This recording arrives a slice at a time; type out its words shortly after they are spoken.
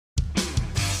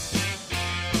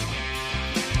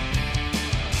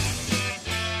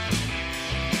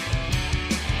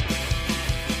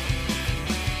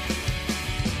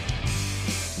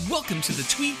welcome to the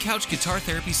Tweed Couch Guitar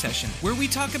Therapy Session, where we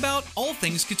talk about all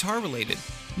things guitar related.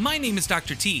 My name is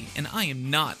Dr. T, and I am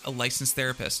not a licensed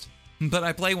therapist, but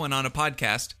I play one on a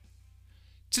podcast.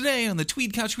 Today on the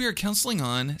Tweed Couch, we are counseling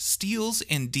on steals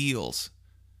and deals.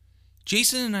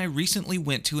 Jason and I recently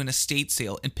went to an estate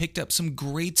sale and picked up some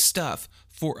great stuff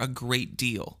for a great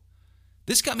deal.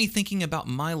 This got me thinking about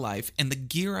my life and the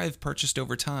gear I've purchased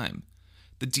over time,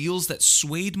 the deals that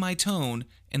swayed my tone,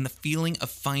 and the feeling of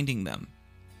finding them.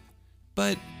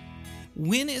 But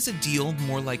when is a deal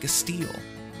more like a steal?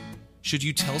 Should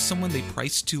you tell someone they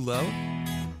priced too low?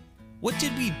 What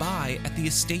did we buy at the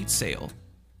estate sale?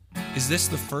 Is this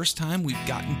the first time we've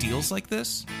gotten deals like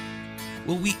this?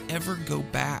 Will we ever go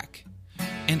back?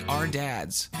 And our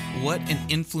dads, what an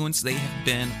influence they have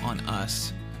been on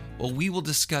us. Well, we will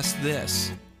discuss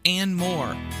this and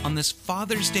more on this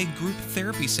Father's Day group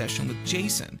therapy session with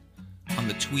Jason on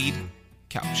the Tweed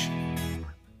Couch.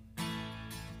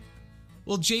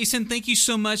 Well, Jason, thank you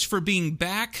so much for being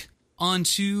back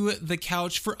onto the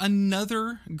couch for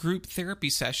another group therapy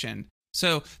session.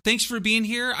 So thanks for being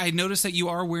here. I noticed that you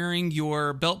are wearing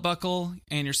your belt buckle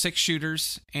and your 6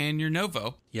 shooters and your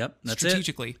Novo. Yep, that's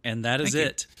strategically. It. And that is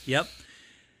it. Yep.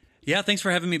 Yeah, thanks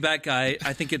for having me back, Guy.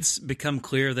 I think it's become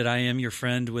clear that I am your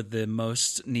friend with the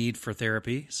most need for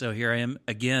therapy. So here I am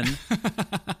again.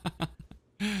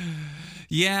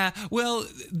 Yeah, well,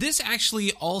 this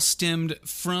actually all stemmed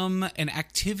from an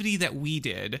activity that we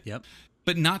did,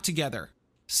 but not together,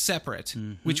 separate,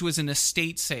 which was an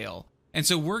estate sale. And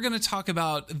so we're going to talk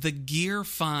about the gear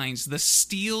finds, the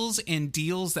steals and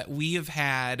deals that we have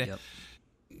had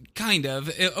kind of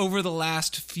over the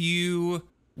last few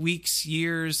weeks,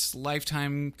 years,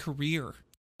 lifetime career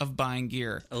of buying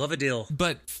gear. I love a deal.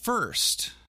 But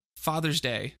first, Father's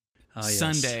Day,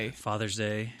 Sunday. Yes. Father's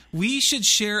Day. We should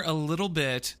share a little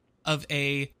bit of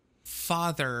a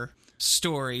father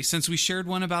story since we shared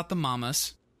one about the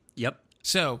mamas. Yep.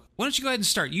 So why don't you go ahead and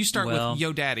start? You start with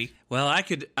Yo Daddy. Well, I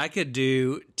could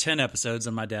do 10 episodes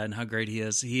on my dad and how great he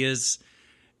is. He is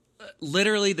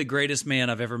literally the greatest man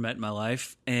I've ever met in my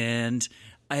life. And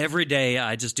every day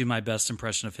I just do my best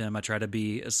impression of him. I try to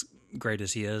be as great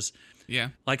as he is.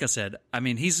 Yeah. Like I said, I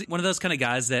mean, he's one of those kind of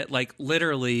guys that like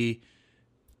literally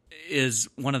is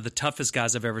one of the toughest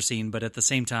guys I've ever seen, but at the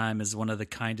same time is one of the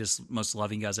kindest, most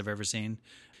loving guys I've ever seen.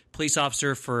 Police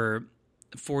officer for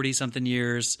 40-something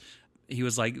years. He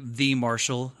was like the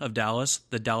marshal of Dallas,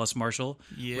 the Dallas Marshal,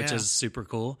 which is super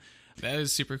cool. That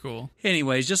is super cool.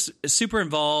 Anyways, just super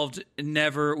involved.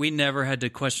 We never had to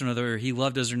question whether he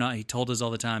loved us or not. He told us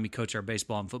all the time. He coached our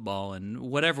baseball and football and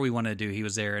whatever we wanted to do, he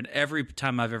was there. And every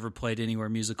time I've ever played anywhere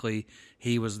musically,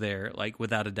 he was there, like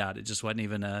without a doubt. It just wasn't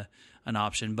even an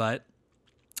option. But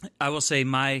I will say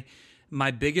my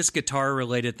biggest guitar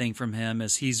related thing from him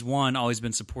is he's always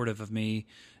been supportive of me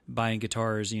buying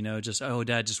guitars, just, oh,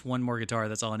 Dad, just one more guitar.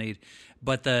 That's all I need.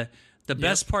 But the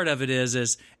best part of it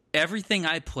is everything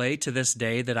I play to this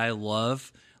day that I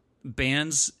love,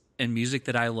 bands and music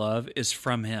that I love, is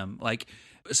from him. Like,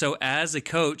 so as a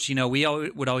coach, we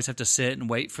would always have to sit and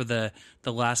wait for the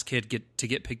last kid to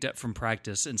get picked up from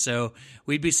practice. And so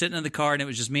we'd be sitting in the car and it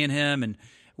was just me and him, and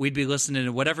we'd be listening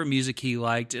to whatever music he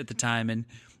liked at the time. And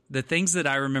the things that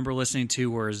I remember listening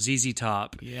to were ZZ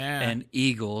Top and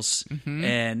Eagles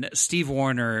and Steve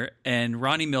Wariner and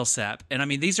Ronnie Millsap. And I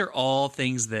mean, these are all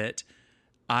things that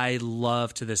I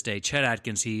love to this day. Chet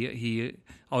Atkins, he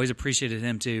always appreciated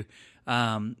him too.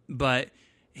 But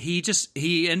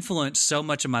he influenced so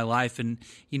much of my life. And,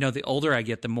 the older I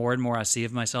get, the more and more I see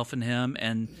of myself in him.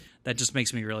 And that just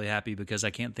makes me really happy because I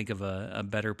can't think of a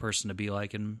better person to be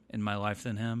like in my life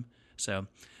than him. So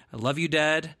I love you,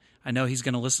 Dad. I know he's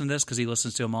going to listen to this because he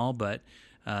listens to them all, but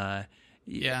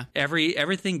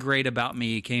everything great about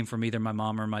me came from either my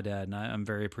mom or my dad, and I'm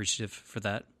very appreciative for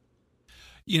that.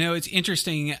 It's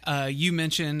interesting. You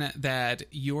mentioned that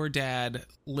your dad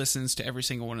listens to every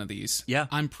single one of these. Yeah.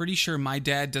 I'm pretty sure my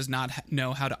dad does not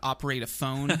know how to operate a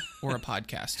phone or a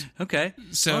podcast. Okay.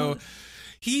 So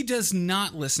he does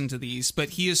not listen to these, but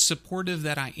he is supportive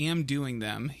that I am doing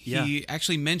them. He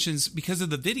actually mentions, because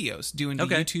of the videos, doing the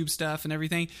YouTube stuff and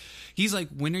everything, he's like,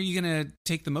 when are you going to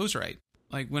take the Mosrite?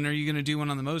 Like, when are you going to do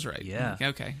one on the Mosrite? Yeah. Like,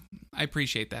 okay. I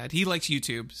appreciate that. He likes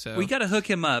YouTube, so we got to hook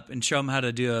him up and show him how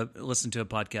to listen to a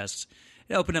podcast.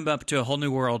 Open him up to a whole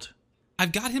new world.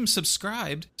 I've got him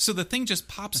subscribed, so the thing just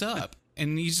pops up,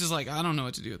 and he's just like, I don't know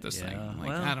what to do with this thing. I'm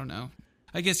like, I don't know.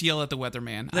 I guess yell at the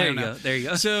weatherman. There you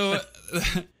go. So,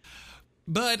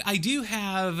 but I do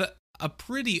have a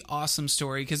pretty awesome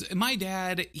story because my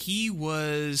dad, he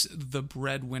was the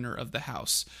breadwinner of the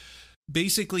house.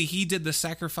 basically he did the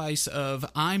sacrifice of,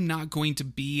 I'm not going to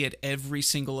be at every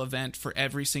single event for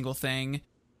every single thing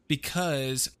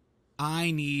because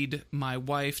I need my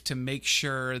wife to make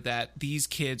sure that these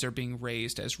kids are being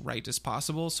raised as right as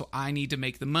possible. So I need to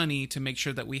make the money to make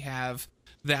sure that we have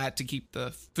that to keep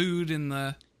the food in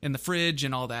the fridge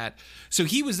and all that. So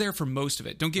he was there for most of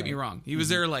it. Don't get me wrong. He was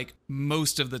there like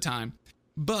most of the time,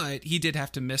 but he did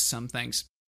have to miss some things.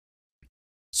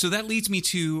 So that leads me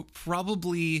to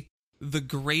probably the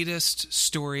greatest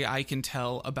story I can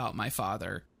tell about my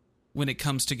father when it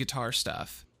comes to guitar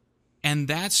stuff. And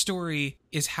that story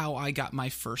is how I got my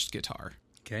first guitar.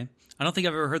 Okay. I don't think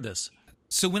I've ever heard this.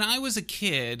 So when I was a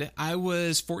kid, I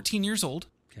was 14 years old.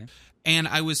 Okay. And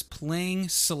I was playing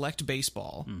select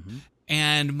baseball. Mm-hmm.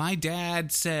 And my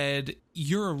dad said,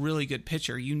 you're a really good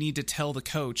pitcher. You need to tell the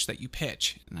coach that you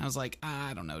pitch. And I was like,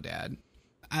 I don't know, Dad.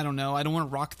 I don't know. I don't want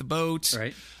to rock the boat.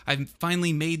 Right. I've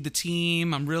finally made the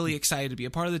team. I'm really excited to be a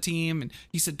part of the team. And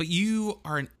he said, but you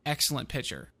are an excellent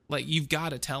pitcher. Like, you've got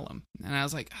to tell him. And I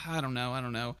was like, I don't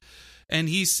know. And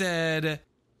he said,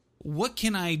 what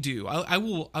can I do? I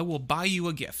will buy you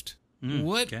a gift.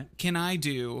 What can I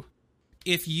do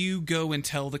if you go and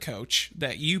tell the coach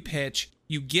that you pitch,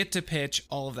 you get to pitch,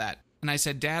 all of that? And I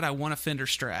said, Dad, I want a Fender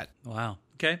Strat. Wow.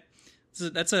 Okay.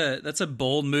 That's a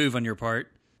bold move on your part.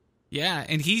 Yeah.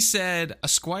 And he said, a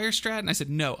Squier Strat? And I said,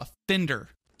 no, a Fender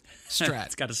Strat.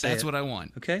 It's got to say That's it. what I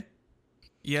want. Okay.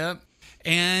 Yep.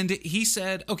 And he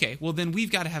said, okay, well, then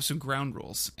we've got to have some ground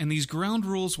rules. And these ground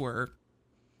rules were,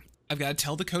 I've got to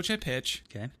tell the coach I pitch.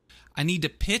 Okay. I need to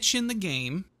pitch in the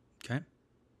game. Okay.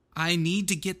 I need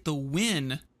to get the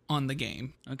win on the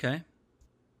game. Okay.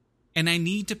 And I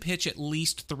need to pitch at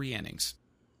least 3 innings.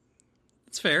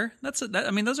 That's fair.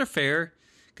 I mean, those are fair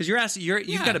because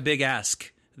you've got a big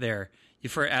ask there.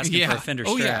 For asking for a Fender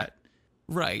Strat. Yeah.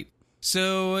 Right.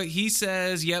 So he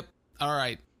says, "Yep, all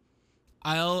right,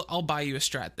 I'll buy you a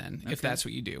Strat then if that's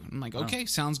what you do." I'm like, "Okay,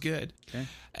 sounds good." Okay.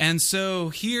 And so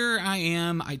here I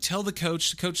am. I tell the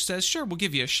coach. The coach says, "Sure, we'll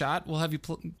give you a shot. We'll have you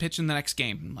pitch in the next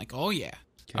game." I'm like, "Oh yeah,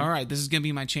 all right, this is gonna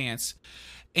be my chance."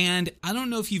 And I don't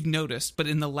know if you've noticed, but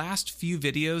in the last few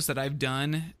videos that I've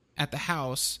done at the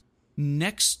house,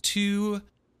 next to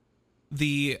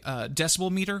the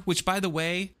decibel meter, which, by the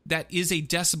way, that is a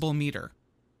decibel meter.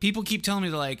 People keep telling me,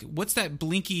 they're like, what's that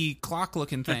blinky clock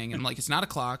looking thing? And I'm like, it's not a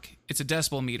clock, it's a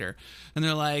decibel meter. And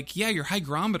they're like, yeah, your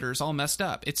hygrometer's all messed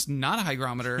up. It's not a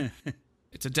hygrometer,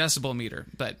 it's a decibel meter.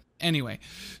 But anyway,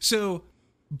 so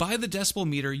by the decibel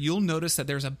meter, you'll notice that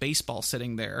there's a baseball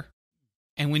sitting there.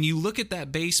 And when you look at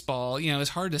that baseball, it's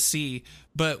hard to see,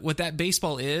 but what that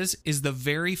baseball is the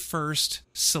very first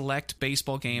select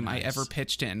baseball game I ever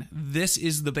pitched in. This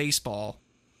is the baseball,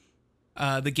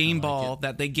 the game ball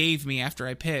that they gave me after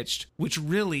I pitched, which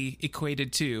really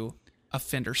equated to a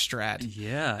Fender Strat.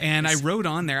 Yeah. And I wrote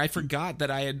on there, I forgot that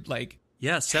I had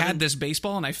had this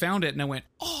baseball, and I found it, and I went,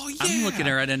 oh, yeah. I'm looking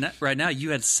at it right now.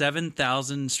 You had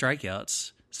 7,000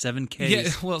 strikeouts. 7 Ks. Yeah,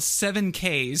 well, 7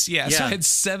 Ks. Yeah, so I had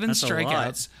 7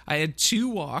 strikeouts. I had 2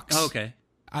 walks. Oh, okay.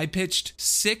 I pitched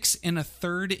 6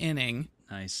 1/3 inning.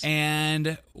 Nice.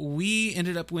 And we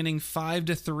ended up winning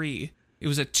 5-3. It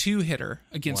was a 2-hitter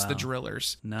against the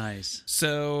Drillers. Nice.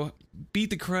 So beat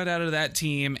the crud out of that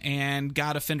team and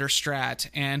got a Fender Strat.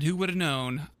 And who would have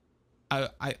known?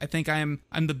 I think I'm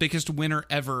the biggest winner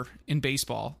ever in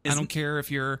baseball. I don't care if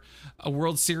you're a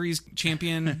World Series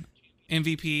champion,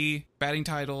 MVP, batting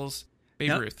titles,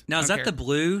 Babe Ruth. Now, is that the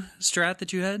blue Strat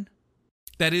that you had?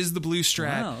 That is the blue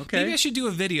Strat. Wow, okay. Maybe I should do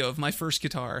a video of my first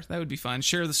guitar. That would be fun.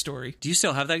 Share the story. Do you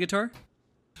still have that guitar?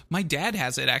 My dad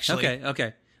has it, actually. Okay.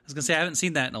 I was going to say, I haven't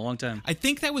seen that in a long time. I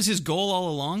think that was his goal all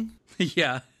along.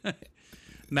 Yeah.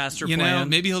 Master plan.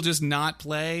 Maybe he'll just not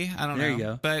play. I don't know. There you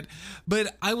go.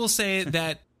 But I will say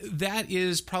that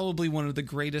is probably one of the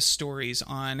greatest stories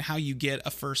on how you get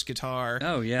a first guitar.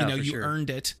 Oh, yeah, you earned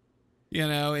it.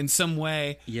 In some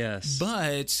way. Yes.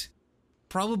 But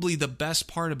probably the best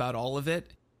part about all of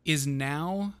it is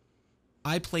now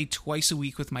I play twice a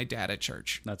week with my dad at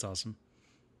church. That's awesome.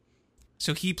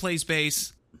 So he plays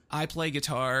bass, I play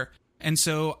guitar, and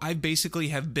so I basically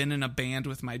have been in a band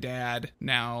with my dad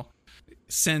now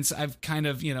since I've kind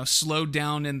of, slowed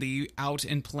down in the out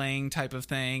and playing type of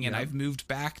thing, and I've moved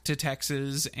back to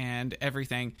Texas and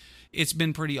everything. It's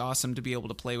been pretty awesome to be able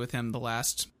to play with him the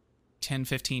last 10,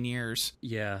 15 years.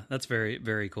 Yeah, that's very,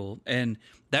 very cool. And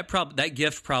that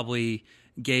gift probably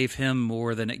gave him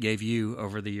more than it gave you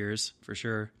over the years, for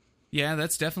sure. Yeah,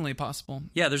 that's definitely possible.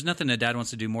 Yeah, there's nothing a dad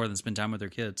wants to do more than spend time with their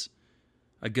kids.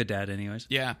 A good dad, anyways.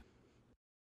 Yeah.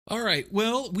 All right.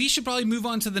 Well, we should probably move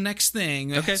on to the next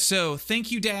thing. Okay. So,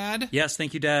 thank you, Dad. Yes,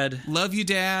 thank you, Dad. Love you,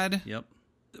 Dad. Yep.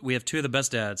 We have two of the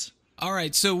best dads. All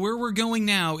right, so where we're going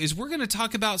now is we're going to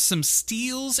talk about some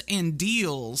steals and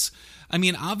deals. I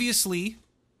mean, obviously,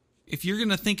 if you're going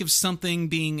to think of something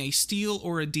being a steal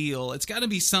or a deal, it's got to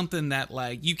be something that,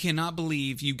 like, you cannot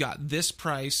believe you got this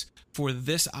price for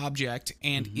this object,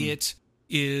 and it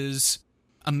is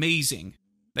amazing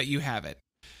that you have it.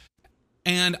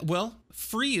 And, well,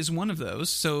 free is one of those.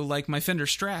 So, like my Fender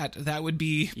Strat, that would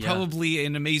be probably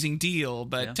an amazing deal,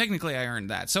 but technically I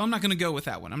earned that. So I'm not going to go with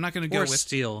that one. I'm not going to go with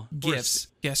steal gifts.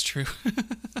 Yes, true.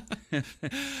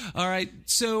 All right.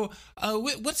 So,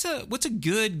 what's a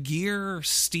good gear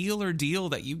steal or deal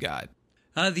that you got?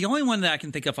 The only one that I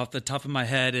can think of off the top of my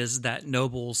head is that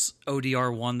Nobles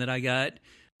ODR one that I got.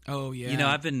 Oh yeah. You know,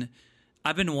 I've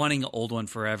been wanting an old one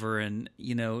forever, and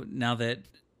you know, now that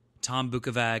Tom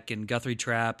Bukovac and Guthrie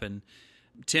Trapp and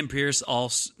Tim Pierce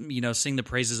all, you know, sing the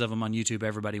praises of them on YouTube,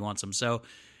 everybody wants them. So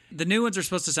the new ones are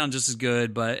supposed to sound just as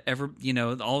good, but you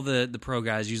know, all the pro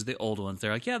guys use the old ones.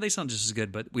 They're like, yeah, they sound just as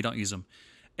good, but we don't use them.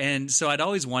 And so I'd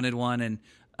always wanted one,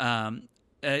 and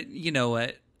you know,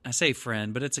 I say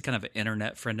friend, but it's a kind of an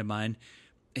internet friend of mine.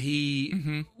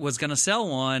 He was going to sell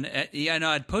one. I know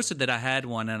I'd posted that I had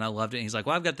one and I loved it. And he's like,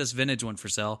 well, I've got this vintage one for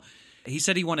sale. He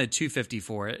said he wanted $250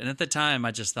 for it. And at the time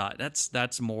I just thought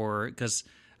that's more, because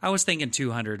I was thinking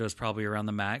 200 was probably around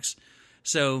the max.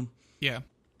 So yeah,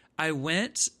 I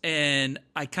went and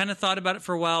I kind of thought about it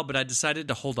for a while, but I decided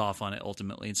to hold off on it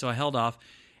ultimately. And so I held off.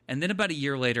 And then about a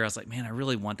year later, I was like, man, I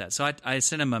really want that. So I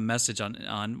sent him a message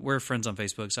on we're friends on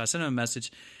Facebook. So I sent him a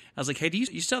message. I was like, hey, do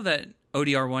you still have that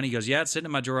ODR one? He goes, yeah, it's sitting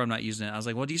in my drawer. I'm not using it. I was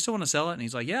like, well, do you still want to sell it? And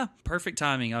he's like, yeah, perfect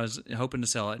timing. I was hoping to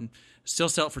sell it and still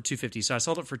sell it for $250. So I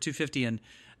sold it for $250. And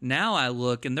now I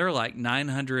look and they're like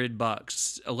 $900,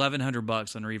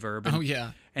 $1,100 on Reverb. And, oh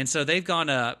yeah. And so they've gone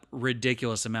up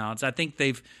ridiculous amounts. I think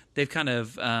they've kind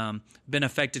of been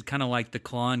affected, kind of like the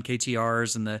Klon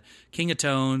KTRs and the King of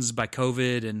Tones by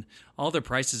COVID, and all their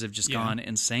prices have just gone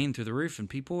insane through the roof. And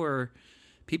people are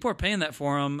paying that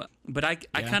for them. But I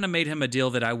kind of made him a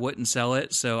deal that I wouldn't sell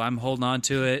it, so I'm holding on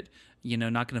to it. You know,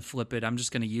 not going to flip it. I'm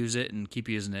just going to use it and keep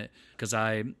using it because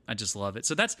I just love it.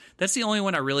 So that's the only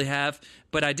one I really have.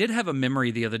 But I did have a memory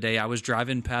the other day. I was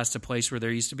driving past a place where there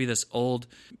used to be this old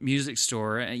music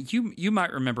store. And you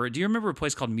might remember it. Do you remember a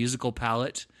place called Musical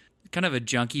Palette? Kind of a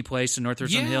junky place in North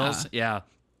Richland Hills. Yeah.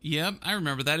 Yep, I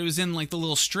remember that. It was in like the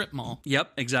little strip mall.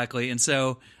 Yep, exactly. And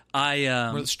so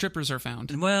where the strippers are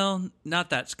found. Well,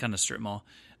 not that kind of strip mall.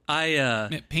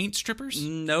 Paint strippers?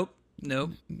 Nope.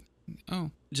 Oh.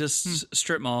 Just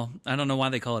strip mall. I don't know why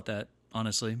they call it that,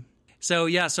 honestly. So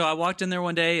yeah, so I walked in there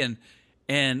one day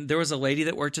and there was a lady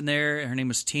that worked in there. Her name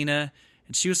was Tina,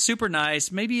 and she was super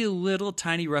nice, maybe a little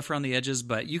tiny rough around the edges,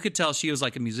 but you could tell she was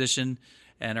like a musician,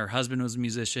 and her husband was a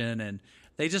musician, and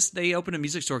they opened a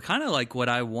music store, kind of like what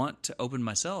I want to open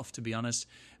myself, to be honest.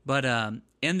 But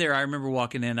in there, I remember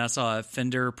walking in, I saw a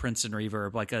Fender Princeton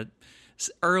Reverb, like a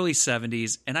early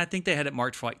 70s, and I think they had it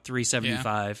marked for like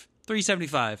 $375.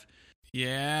 $375.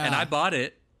 Yeah. And I bought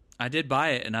it. I did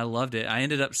buy it, and I loved it. I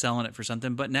ended up selling it for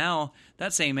something, but now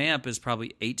that same amp is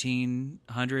probably $1,800,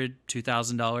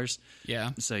 $2,000. Yeah.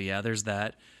 So yeah, there's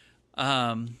that.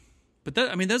 But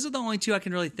I mean, those are the only two I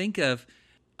can really think of.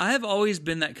 I have always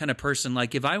been that kind of person.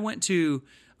 Like if I went to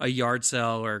a yard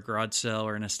sale or a garage sale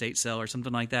or an estate sale or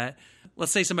something like that,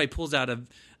 let's say somebody pulls out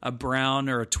a brown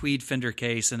or a tweed Fender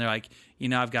case and they're like, you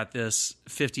know, I've got this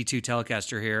 52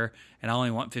 Telecaster here and I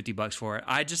only want $50 for it.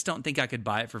 I just don't think I could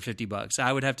buy it for $50.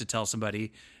 I would have to tell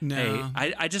somebody, no.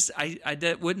 Hey,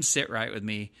 that wouldn't sit right with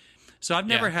me. So I've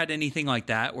never had anything like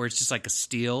that where it's just like a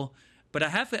steal, but I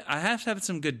have to have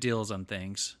some good deals on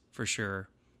things for sure.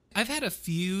 I've had a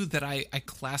few that I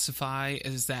classify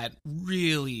as that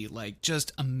really like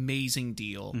just amazing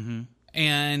deal. Mm-hmm.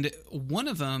 And one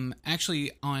of them,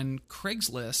 actually on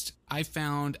Craigslist, I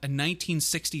found a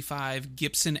 1965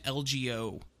 Gibson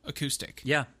LGO acoustic.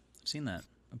 Yeah, I've seen that.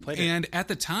 I played it. And at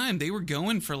the time, they were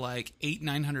going for like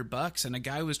 $800-900, and a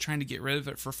guy was trying to get rid of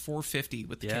it for $450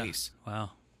 with the case.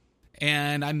 Wow.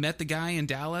 And I met the guy in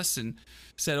Dallas and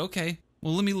said, okay,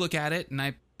 well, let me look at it. And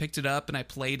I picked it up and I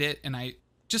played it, and I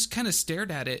just kind of stared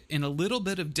at it in a little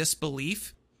bit of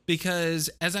disbelief, because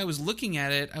as I was looking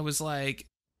at it, I was like,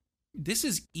 this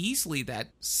is easily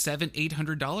that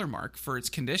 $700-800 mark for its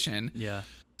condition. Yeah.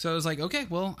 So I was like, okay,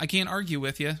 well, I can't argue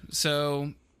with you.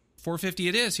 So $450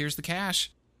 it is. Here's the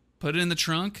cash. Put it in the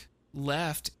trunk,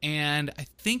 left, and I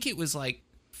think it was like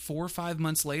 4 or 5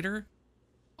 months later,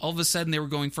 all of a sudden they were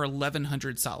going for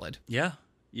 $1,100 solid. Yeah.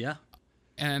 Yeah.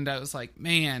 And I was like,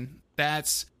 man,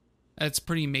 that's a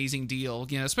pretty amazing deal,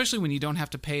 you know, especially when you don't have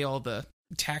to pay all the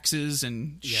taxes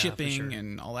and shipping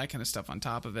and all that kind of stuff on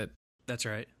top of it. That's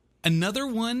right. Another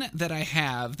one that I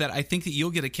have that I think that you'll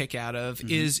get a kick out of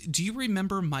is, do you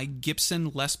remember my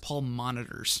Gibson Les Paul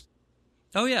monitors?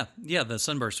 Oh, yeah. Yeah, the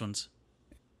Sunburst ones.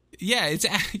 Yeah,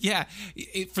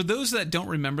 for those that don't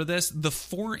remember this, the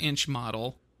 4-inch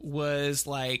model was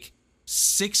like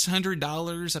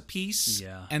 $600 a piece.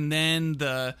 Yeah. And then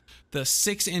the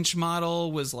 6-inch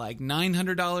model was like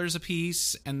 $900 a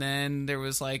piece. And then there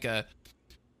was like a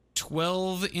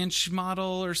 12-inch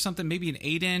model or something, maybe an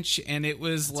 8-inch, and it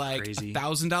was like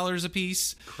 $1,000 a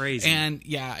piece. Crazy. And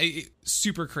yeah,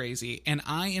 super crazy. And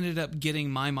I ended up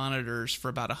getting my monitors for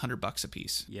about $100 a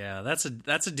piece. Yeah, that's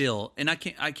a deal. And I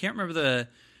can't remember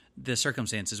the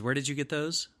circumstances. Where did you get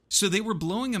those? So they were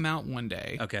blowing them out one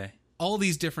day. Okay. All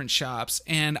these different shops,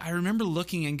 and I remember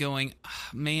looking and going,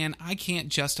 man, I can't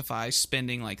justify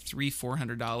spending like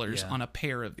 $300-$400 on a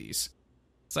pair of these.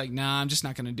 It's like, nah, I'm just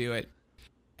not going to do it.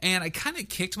 And I kind of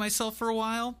kicked myself for a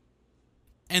while.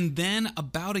 And then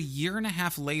about a year and a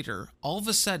half later, all of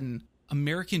a sudden,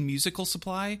 American Musical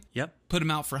Supply put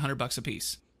them out for $100 a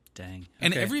piece. Dang. Okay.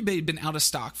 And everybody had been out of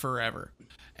stock forever.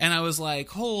 And I was like,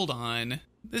 hold on,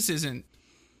 this isn't,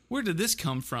 where did this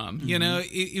come from? You know,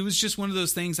 it was just one of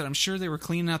those things that I'm sure they were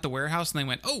cleaning out the warehouse and they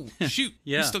went, oh, shoot,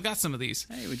 we still got some of these.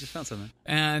 Hey, we just found something.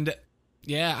 And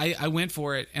yeah, I went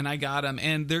for it and I got them.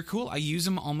 And they're cool. I use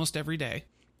them almost every day.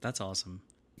 That's awesome.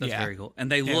 That's very cool.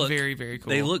 And they look very, very cool.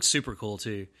 They look super cool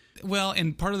too. Well,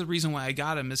 and part of the reason why I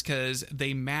got them is because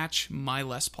they match my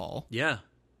Les Paul. Yeah.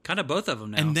 Kind of both of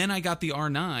them now. And then I got the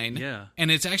R9. Yeah.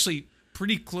 And it's actually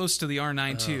pretty close to the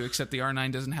R9 too, except the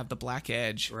R9 doesn't have the black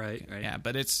edge. Right. Yeah,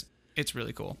 but it's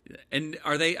really cool. And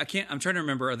are they, I'm trying to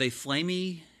remember, are they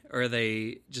flamey or are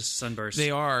they just sunburst? They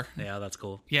are. Yeah, that's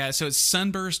cool. Yeah, so it's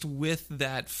sunburst with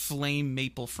that flame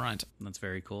maple front. That's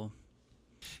very cool.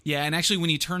 Yeah, and actually when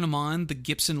you turn them on, the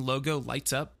Gibson logo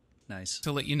lights up. Nice.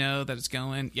 To let you know that it's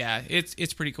going. Yeah,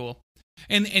 it's pretty cool.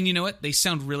 And you know what? They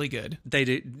sound really good. They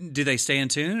do. Do they stay in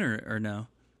tune or no?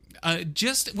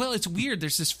 It's weird.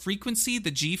 There's this frequency,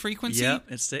 the G frequency. Yep,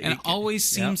 it always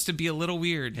seems to be a little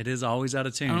weird. It is always out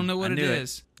of tune. I don't know what it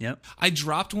is. Yep. I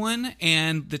dropped one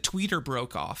and the tweeter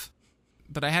broke off,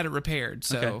 but I had it repaired,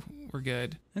 so we're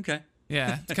good. Okay.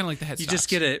 Yeah, it's kind of like the headstock. You just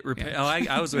get it repaired. Yeah. Oh,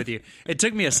 I was with you. It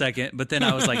took me a second, but then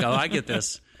I was like, oh, I get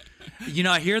this. You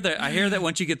know, I hear that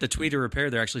once you get the tweeter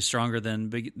repaired, they're actually stronger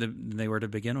than they were to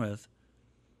begin with.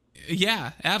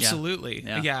 Yeah, absolutely.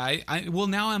 Yeah. Well,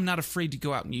 now I'm not afraid to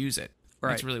go out and use it.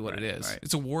 Right. That's really what it is. Right.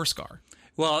 It's a war scar.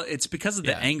 Well, it's because of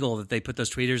the angle that they put those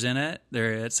tweeters in at.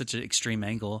 They're at such an extreme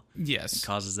angle. Yes. It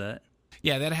causes that.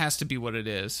 Yeah, that has to be what it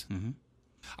is. Mm-hmm.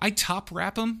 I top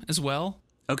wrap them as well.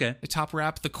 Okay. I top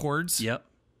wrap the chords. Yep.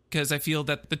 Because I feel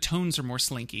that the tones are more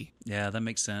slinky. Yeah, that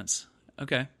makes sense.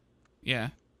 Okay. Yeah.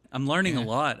 I'm learning a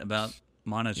lot about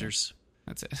monitors.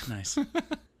 Yeah. That's it. Nice.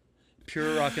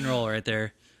 Pure rock and roll right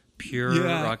there. Pure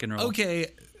rock and roll. Okay.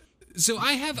 So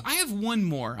I have one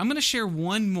more. I'm going to share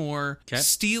one more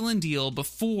steal and deal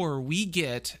before we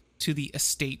get to the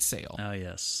estate sale. Oh,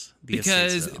 yes.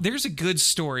 Because there's a good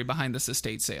story behind this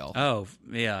estate sale. Oh,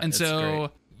 yeah. And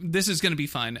so this is going to be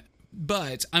fun.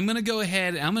 But I'm going to go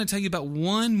ahead and I'm going to tell you about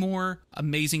one more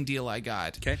amazing deal I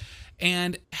got. Okay.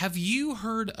 And have you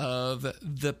heard of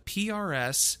the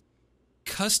PRS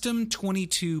Custom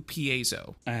 22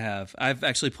 Piezo? I have. I've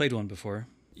actually played one before.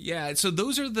 Yeah, so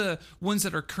those are the ones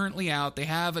that are currently out. They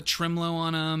have a tremolo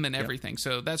on them and everything,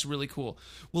 so that's really cool.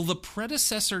 Well, the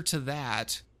predecessor to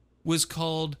that was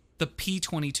called the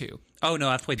P22. Oh, no,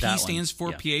 I've played that one. P stands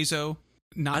for piezo,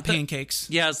 not pancakes.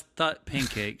 Yeah, I thought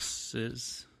pancakes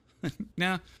is...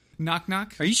 No, knock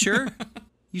knock. Are you sure?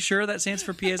 You sure that stands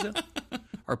for piezo?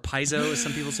 Or piezo, as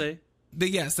some people say?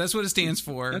 Yes, that's what it stands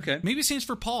for. Okay. Maybe it stands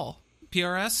for Paul.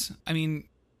 PRS? I mean...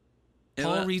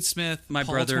 Paul Reed Smith, my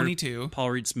Paul brother, 22.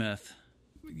 Paul Reed Smith.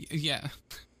 Yeah.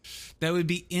 That would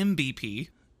be MBP.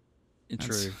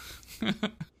 True.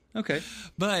 Okay.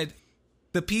 But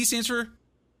the P stands for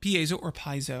piezo or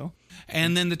piezo.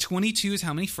 And then the 22 is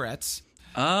how many frets.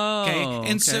 Oh. Okay.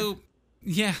 And so,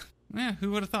 yeah,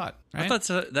 who would have thought? Right? I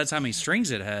thought that's how many strings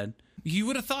it had. You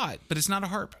would have thought, but it's not a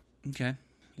harp. Okay.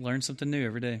 Learn something new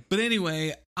every day. But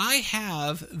anyway, I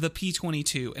have the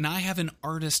P22, and I have an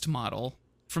artist model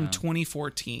from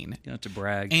 2014. You don't have to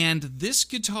brag. And this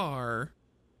guitar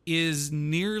is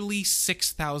nearly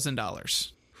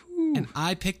 $6,000. And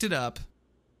I picked it up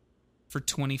for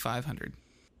 $2,500.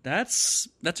 That's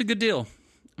a good deal.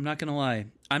 I'm not going to lie.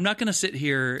 I'm not going to sit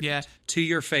here to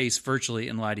your face virtually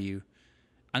and lie to you.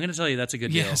 I'm going to tell you that's a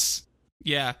good deal. Yes.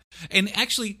 Yeah. And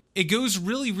actually, it goes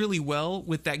really, really well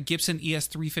with that Gibson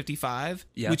ES355,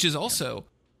 which is also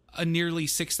a nearly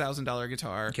 $6,000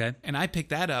 guitar. Okay. And I picked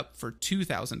that up for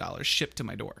 $2,000 shipped to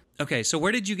my door. Okay, so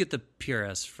where did you get the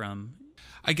PRS from?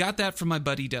 I got that from my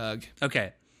buddy Doug.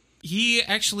 Okay. He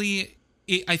actually,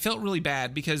 I felt really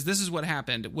bad because this is what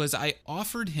happened, was I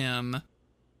offered him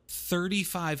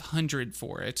 $3,500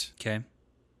 for it. Okay.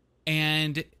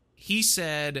 And he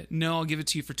said, no, I'll give it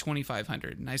to you for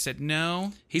 $2,500. And I said,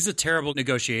 no. He's a terrible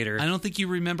negotiator. I don't think you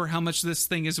remember how much this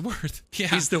thing is worth. Yeah.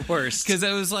 He's the worst. Because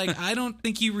I was like, I don't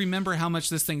think you remember how much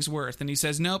this thing's worth. And he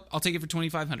says, nope, I'll take it for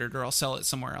 $2,500 or I'll sell it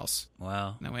somewhere else.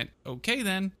 Wow. And I went, okay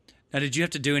then. Now, did you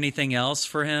have to do anything else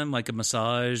for him, like a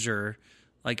massage or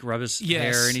like rub his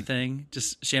hair or anything?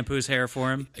 Just shampoo his hair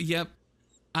for him? Yep.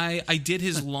 I did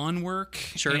his lawn work.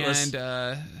 Shirtless.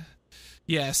 And,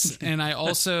 yes. And I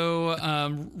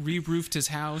also re-roofed his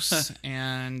house.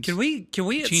 And Can we at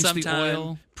changed some the time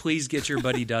oil. please get your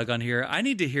buddy Doug on here? I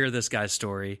need to hear this guy's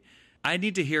story. I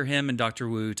need to hear him and Dr.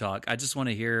 Wu talk. I just want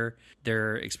to hear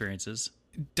their experiences.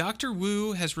 Dr.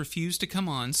 Wu has refused to come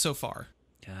on so far.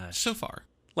 Gosh. So far.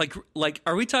 Like,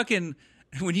 are we talking,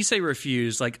 when you say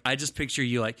refuse, like, I just picture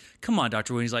you like, come on,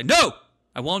 Dr. Wu. And he's like, no,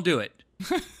 I won't do it.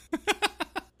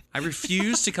 I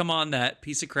refuse to come on that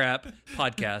piece of crap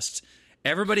podcast.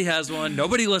 Everybody has one.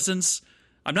 Nobody listens.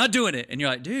 I'm not doing it. And you're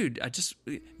like, dude,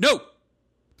 no.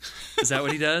 Is that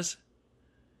what he does?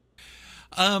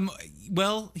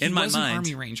 Well, he In my was an mind.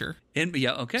 Army Ranger.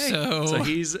 Yeah, okay. So- So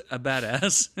he's a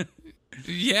badass.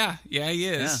 Yeah, he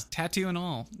is. Yeah. Tattoo and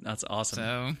all. That's awesome.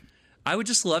 So, I would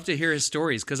just love to hear his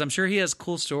stories because I'm sure he has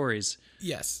cool stories.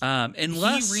 yes.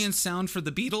 Unless He ran sound for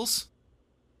the Beatles.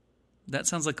 that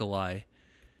sounds like a lie.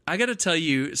 I got to tell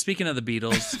you, speaking of the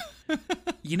Beatles,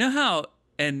 you know how,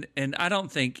 and I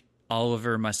don't think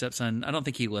Oliver, my stepson, I don't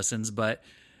think he listens, but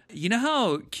you know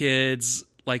how kids,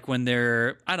 like when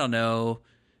they're, I don't know,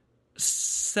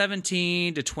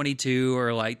 17 to 22,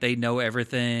 or like they know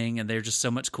everything and they're just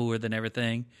so much cooler than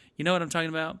everything. You know what I'm talking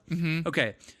about? Mm-hmm.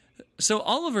 Okay. So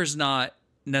Oliver's not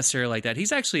necessarily like that.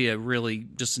 He's actually a really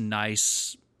just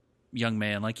nice young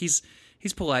man. Like he's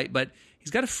polite, but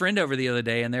he's got a friend over the other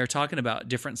day and they were talking about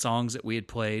different songs that we had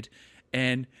played.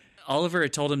 And Oliver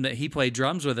had told him that he played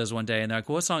drums with us one day, and they're like,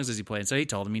 well, what songs does he play? And so he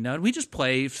told him, we just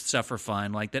play stuff for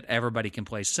fun, like that everybody can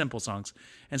play, simple songs.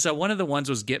 And so one of the ones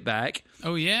was Get Back.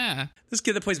 Oh, yeah. This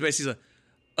kid that plays bass, he's like,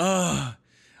 I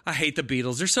hate the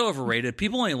Beatles. They're so overrated.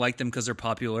 People only like them because they're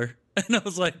popular. And I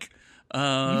was like,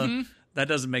 that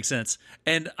doesn't make sense.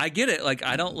 And I get it. Like,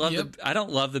 I don't love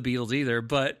the Beatles either,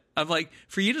 but I'm like,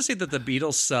 for you to say that the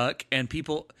Beatles suck and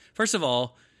people, first of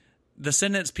all, the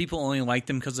sentence "people only like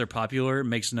them because they're popular"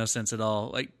 makes no sense at all.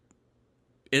 Like,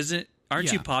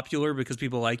 aren't you popular because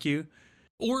people like you?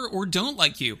 Or don't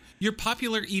like you. You're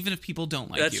popular even if people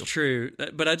don't like you. That's true.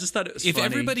 But I just thought it was If funny.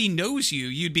 everybody knows you,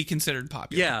 you'd be considered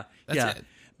popular. Yeah. That's it.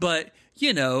 But,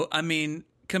 I mean,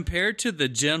 compared to the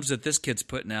gems that this kid's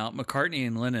putting out, McCartney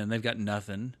and Lennon, they've got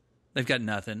nothing. They're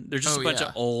just a bunch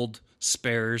of old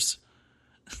spares.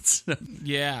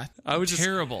 Yeah. I was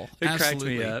terrible. It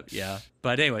Absolutely. cracked me up. Yeah.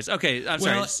 But anyways, okay. I'm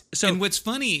sorry. So, and what's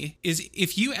funny is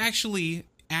if you actually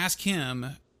ask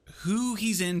him who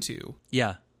he's into,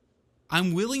 yeah,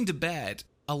 I'm willing to bet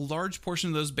a large portion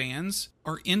of those bands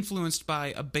are influenced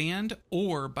by a band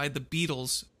or by the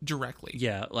Beatles directly.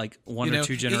 Yeah, like one or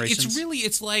two generations.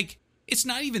 It's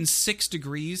not even 6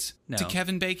 degrees No. to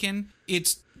Kevin Bacon.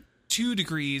 It's 2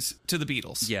 degrees to the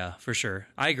Beatles. Yeah, for sure.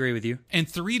 I agree with you. And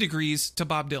 3 degrees to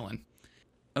Bob Dylan.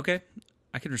 Okay.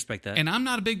 I can respect that. And I'm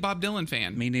not a big Bob Dylan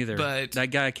fan. Me neither. But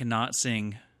that guy cannot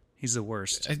sing. He's the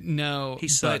worst. No. He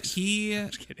sucks. But he... I'm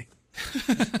just kidding.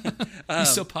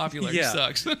 He's so popular. Yeah. He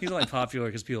sucks. He's only popular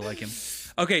because people like him.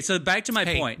 Okay, so back to my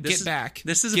point. Get back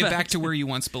to where you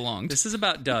once belonged. This is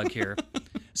about Doug here.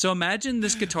 So imagine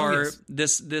this guitar, Oh,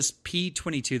 yes. this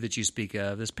P22 that you speak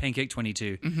of, this Pancake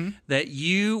 22, that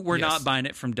you were not buying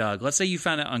it from Doug. Let's say you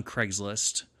found it on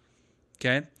Craigslist,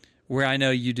 okay, where I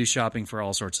know you do shopping for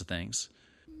all sorts of things.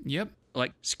 Yep.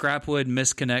 Like scrapwood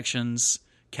misconnections,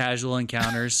 casual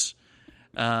encounters.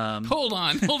 Hold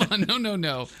on.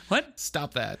 No. What?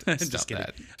 Stop that. Just Stop kidding.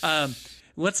 that.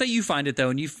 Let's say you find it though,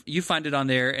 and you find it on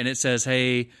there, and it says,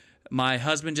 "Hey, my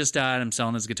husband just died. I'm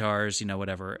selling his guitars.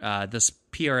 Whatever. This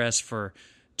PRS for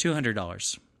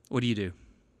 $200. What do you do?"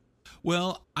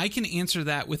 Well, I can answer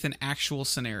that with an actual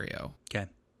scenario. Okay.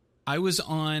 I was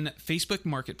on Facebook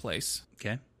Marketplace,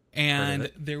 Okay.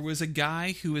 and there was a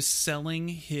guy who was selling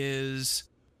his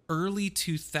early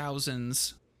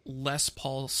 2000s Les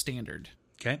Paul Standard,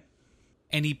 Okay.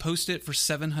 and he posted it for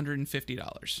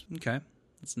 $750. Okay.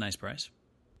 That's a nice price.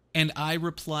 And I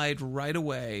replied right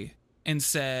away and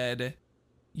said,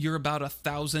 "You're about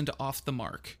 $1,000 off the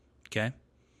mark." Okay.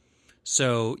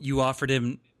 So you offered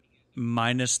him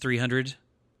minus 300.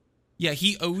 Yeah,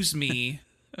 he owes me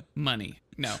money.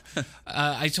 No.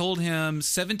 I told him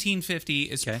 $1,750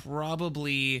 is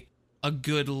probably a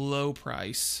good low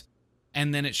price,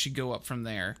 and then it should go up from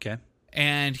there. Okay.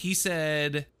 And he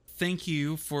said, thank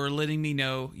you for letting me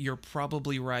know. You're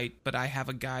probably right, but I have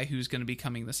a guy who's going to be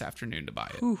coming this afternoon to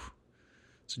buy it. Whew.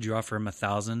 So did you offer him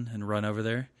 $1,000 and run over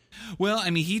there? Well, I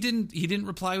mean, he didn't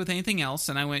reply with anything else,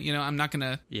 and I went, I'm not going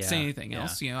to say anything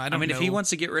else. I don't know. If he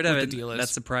wants to get rid of it, the deal is.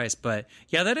 That's the price. But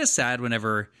yeah, that is sad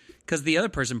because the other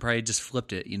person probably just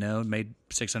flipped it, made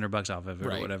 $600 off of it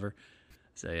or whatever.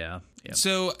 So yeah.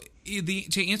 So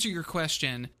to answer your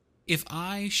question, if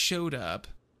I showed up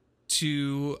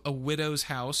to a widow's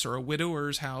house or a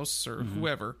widower's house or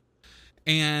whoever,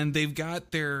 and they've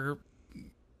got their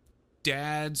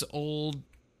dad's old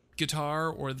guitar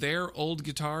or their old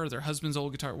guitar or their husband's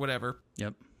old guitar, whatever.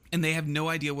 Yep. And they have no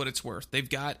idea what it's worth. They've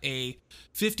got a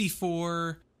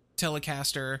 54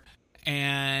 Telecaster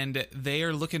and they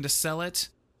are looking to sell it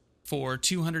for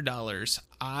 $200.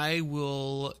 I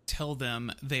will tell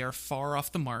them they are far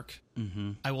off the mark.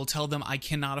 Mm-hmm. I will tell them I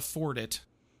cannot afford it,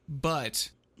 but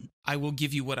I will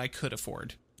give you what I could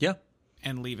afford. Yeah.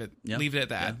 And leave it at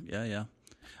that. Yeah.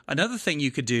 Another thing you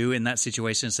could do in that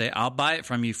situation is say, I'll buy it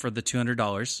from you for the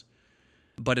 $200,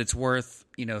 but it's worth,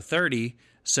 $30.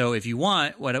 So if you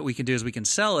want, what we can do is we can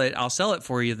sell it. I'll sell it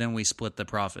for you. Then we split the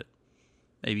profit.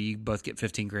 Maybe you both get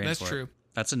 $15,000. That's for true. It.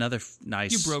 That's another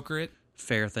nice, you broker it,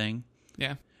 fair thing.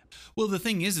 Yeah. Well, the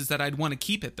thing is that I'd want to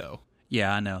keep it though.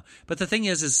 Yeah, I know. But the thing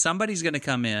is somebody's going to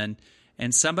come in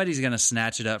and somebody's going to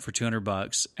snatch it up for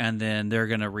 $200 and then they're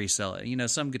going to resell it.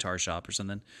 Some guitar shop or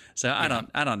something. So yeah.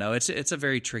 I don't know. It's a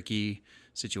very tricky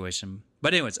situation.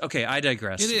 But anyways, okay, I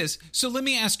digress. It is. So let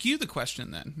me ask you the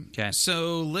question then. Okay.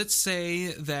 So let's say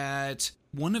that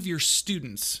one of your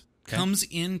students comes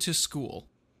into school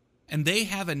and they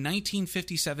have a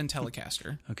 1957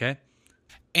 Telecaster. Okay.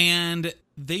 And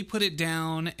they put it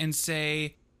down and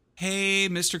say, hey,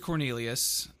 Mr.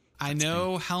 Cornelius, I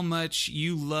know how much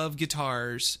you love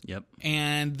guitars. Yep.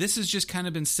 And this has just kind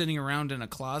of been sitting around in a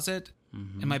closet,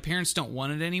 and my parents don't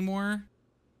want it anymore.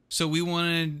 So we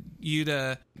wanted you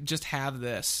to just have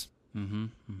this. Mm-hmm.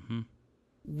 Mm-hmm.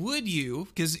 Would you,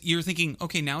 because you're thinking,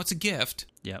 okay, now it's a gift.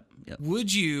 Yep.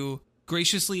 Would you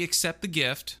graciously accept the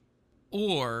gift,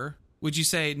 or would you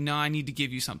say, no, I need to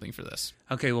give you something for this?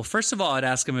 Okay, well, first of all, I'd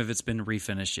ask him if it's been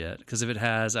refinished yet. Because if it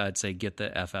has, I'd say, get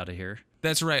the F out of here.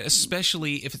 That's right,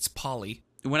 especially if it's poly.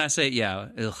 When I say,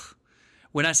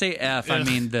 When I say F, I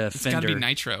mean the it's Fender. It's got to be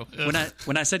nitro.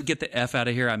 When I said get the F out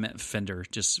of here, I meant Fender,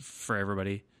 just for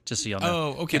everybody, just so y'all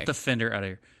know. Oh, okay. Get the Fender out of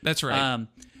here. That's right.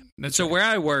 So where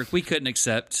I work, we couldn't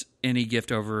accept any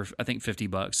gift over, I think,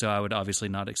 $50. So I would obviously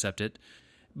not accept it.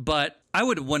 But I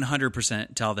would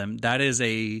 100% tell them that is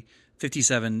a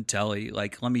 57 Telly.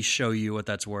 Like, let me show you what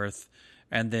that's worth.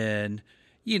 And then,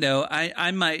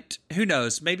 I might, who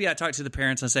knows, maybe I talk to the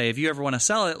parents and say, if you ever want to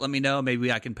sell it, let me know.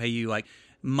 Maybe I can pay you like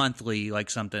monthly, like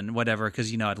something, whatever.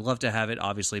 Because, I'd love to have it,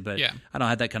 obviously, but I don't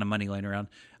have that kind of money laying around.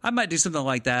 I might do something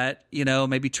like that,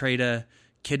 maybe trade a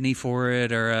kidney for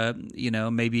it, or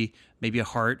maybe a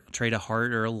heart, trade a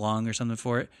heart or a lung or something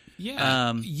for it.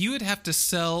 Yeah, you would have to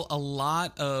sell a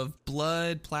lot of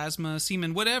blood, plasma,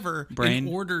 semen, whatever, brain,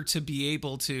 in order to be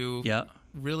able to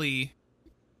really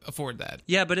afford that.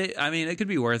 Yeah, but it could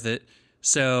be worth it.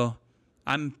 So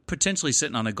I'm potentially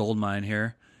sitting on a gold mine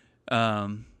here.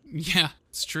 Yeah,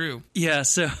 it's true. Yeah,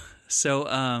 so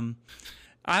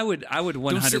I would 100%.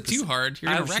 Don't sit too hard.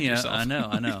 You're gonna wreck yourself. I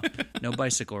know. No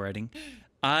bicycle riding.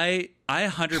 I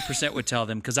 100% would tell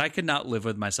them, because I could not live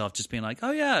with myself just being like,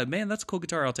 oh yeah, man, that's a cool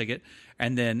guitar, I'll take it,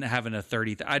 and then having a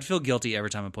 30. I'd feel guilty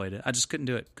every time I played it. I just couldn't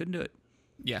do it.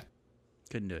 Yeah,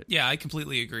 couldn't do it. Yeah, I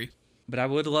completely agree. But I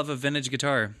would love a vintage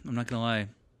guitar. I'm not gonna lie,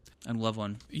 I'd love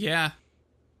one. Yeah.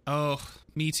 Oh,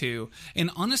 me too. And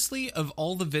honestly, of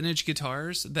all the vintage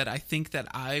guitars that I think that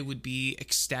I would be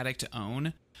ecstatic to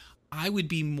own, I would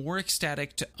be more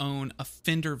ecstatic to own a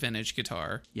Fender vintage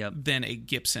guitar than a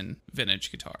Gibson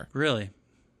vintage guitar. Really?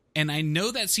 And I know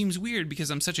that seems weird because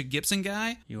I'm such a Gibson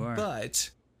guy. You are. But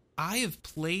I have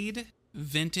played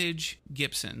vintage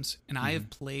Gibsons and I have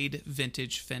played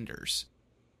vintage Fenders.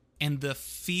 And the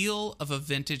feel of a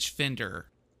vintage Fender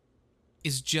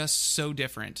is just so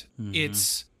different. Mm-hmm.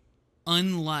 It's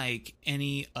unlike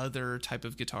any other type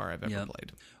of guitar I've ever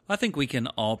played. I think we can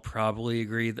all probably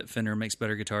agree that Fender makes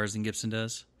better guitars than Gibson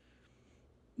does.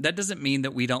 That doesn't mean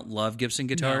that we don't love Gibson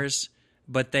guitars,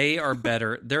 but they are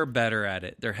better. They're better at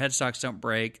it. Their headstocks don't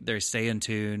break. They stay in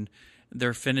tune.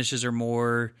 Their finishes are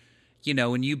more,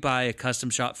 when you buy a custom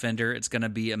shop Fender, it's going to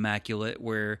be immaculate,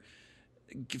 where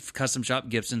Custom Shop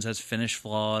Gibson's has finish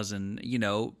flaws and,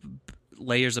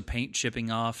 layers of paint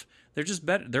chipping off. They're just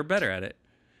better. They're better at it.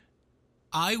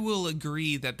 I will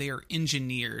agree that they are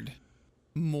engineered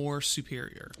more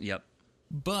superior. Yep.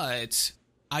 But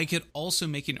I could also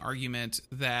make an argument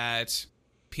that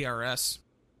PRS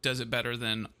does it better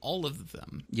than all of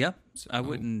them. Yep. So, I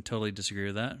wouldn't totally disagree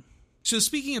with that. So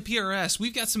speaking of PRS,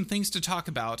 we've got some things to talk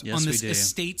about on this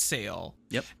estate sale.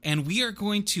 Yep. And we are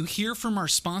going to hear from our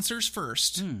sponsors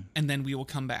first, and then we will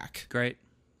come back. Great.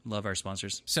 Love our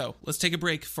sponsors. So let's take a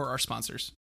break for our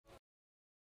sponsors.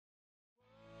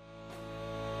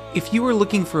 If you are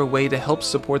looking for a way to help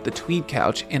support the Tweed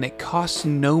Couch and it costs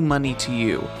no money to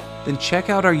you, then check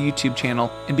out our YouTube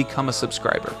channel and become a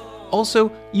subscriber.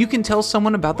 Also, you can tell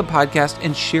someone about the podcast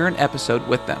and share an episode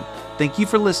with them. Thank you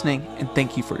for listening, and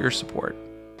thank you for your support.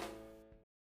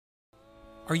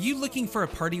 Are you looking for a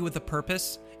party with a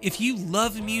purpose? If you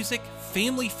love music,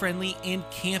 family-friendly, and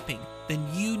camping, then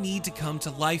you need to come to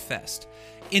LifeFest.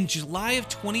 In July of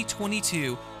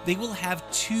 2022, they will have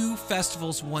 2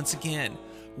 festivals once again.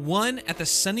 One at the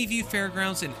Sunnyview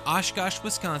Fairgrounds in Oshkosh,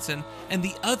 Wisconsin, and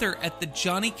the other at the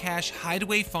Johnny Cash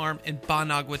Hideaway Farm in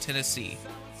Bonagua, Tennessee.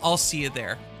 I'll see you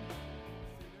there.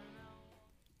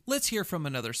 Let's hear from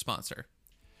another sponsor.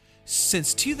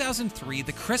 Since 2003,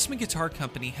 the Cressman Guitar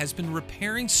Company has been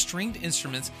repairing stringed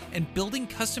instruments and building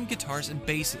custom guitars and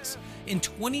basses. In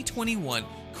 2021,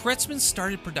 Cressman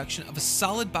started production of a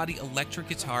solid body electric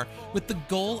guitar with the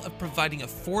goal of providing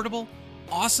affordable,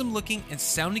 awesome looking and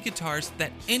sounding guitars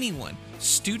that anyone,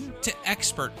 student to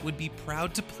expert, would be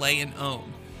proud to play and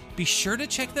own. Be sure to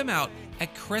check them out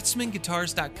at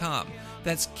KretzmanGuitars.com.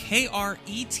 That's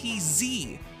KRETZMANN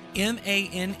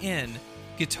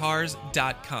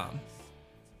guitars.com.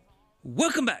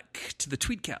 Welcome back to the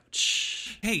Tweed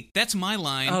Couch. Hey, that's my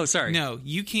line. Oh, sorry. No,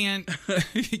 you can't.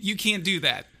 You can't do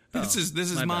that. This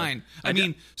is mine.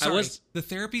 Bad. The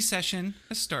therapy session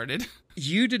has started.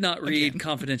 You did not read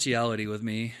confidentiality with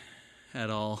me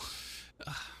at all.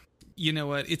 You know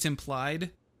what? It's implied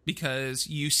because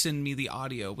you send me the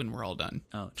audio when we're all done.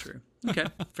 Oh, true. Okay,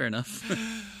 fair enough.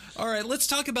 All right, let's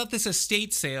talk about this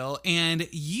estate sale. And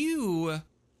you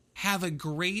have a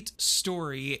great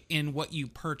story in what you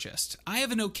purchased. I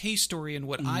have an okay story in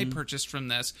what I purchased from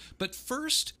this. But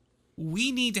first,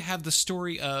 we need to have the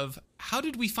story of how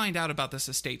did we find out about this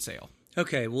estate sale?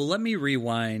 Okay, well, let me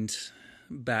rewind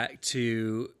back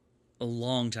to a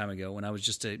long time ago when I was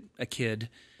just a kid.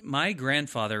 My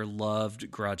grandfather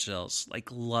loved garage sales,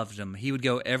 loved them. He would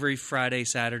go every Friday,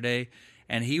 Saturday,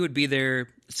 and he would be there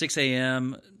 6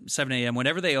 a.m., 7 a.m.,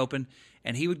 whenever they open,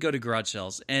 and he would go to garage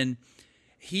sales. And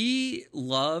he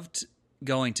loved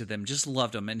going to them, just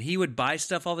loved them. And he would buy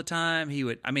stuff all the time. He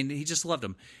just loved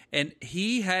them. And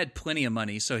he had plenty of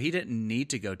money, so he didn't need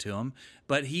to go to them.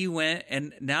 But he went,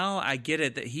 and now I get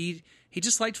it, that he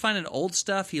just liked finding old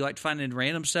stuff. He liked finding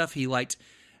random stuff. He liked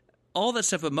all that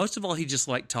stuff. But most of all, he just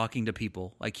liked talking to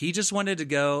people. He just wanted to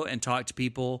go and talk to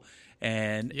people.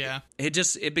 And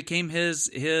it became his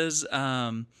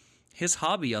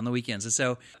hobby on the weekends. And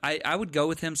so I would go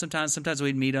with him sometimes. Sometimes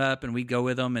we'd meet up and we'd go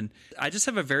with him. And I just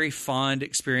have a very fond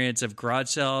experience of garage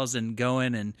sales and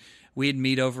going, and we'd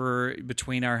meet over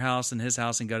between our house and his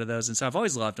house and go to those. And so I've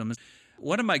always loved them.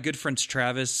 One of my good friends,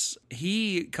 Travis,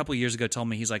 he a couple of years ago told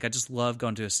me, he's like, I just love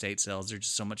going to estate sales. They're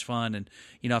just so much fun. And,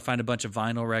 I find a bunch of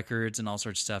vinyl records and all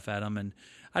sorts of stuff at them. And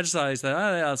I just always thought,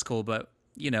 oh, yeah, that's cool. But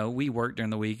we work during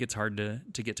the week. It's hard to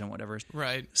get to them, whatever.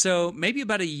 Right. So maybe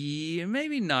about a year,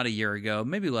 maybe not a year ago,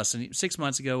 maybe less than 6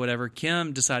 months ago, whatever,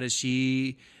 Kim decided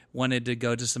she wanted to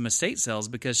go to some estate sales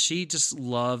because she just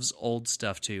loves old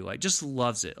stuff too. Just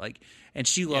loves it. And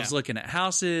she loves looking at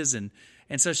houses. And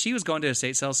so she was going to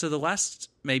estate sales. So the last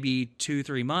maybe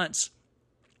 2-3 months,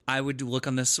 I would look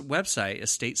on this website,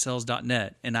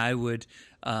 estatesales.net, and I would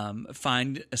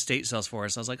find estate sales for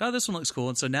us. I was like, oh, this one looks cool.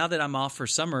 And so now that I'm off for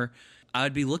summer, I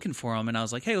would be looking for them, and I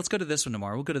was like, hey, let's go to this one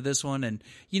tomorrow. We'll go to this one, and,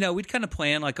 we'd kind of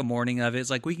plan a morning of it.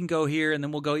 It's we can go here, and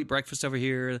then we'll go eat breakfast over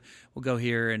here. We'll go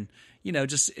here, and,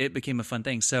 just it became a fun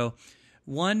thing. So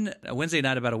one Wednesday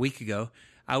night about a week ago,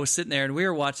 I was sitting there, and we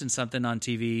were watching something on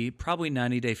TV, probably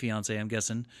 90 Day Fiancé, I'm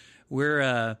guessing. We're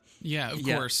of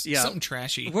course. Yeah. Something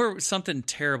trashy. We're something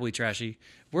terribly trashy.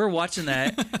 We're watching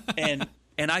that, and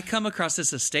I come across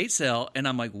this estate sale, and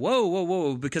I'm like,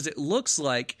 whoa, because it looks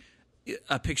like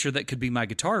a picture that could be my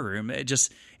guitar room. It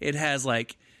has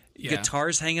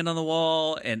guitars hanging on the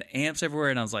wall and amps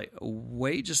everywhere. And I was like,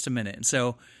 wait just a minute. And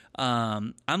so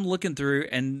I'm looking through,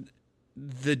 and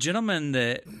the gentleman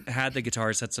that had the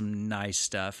guitars had some nice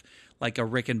stuff, like a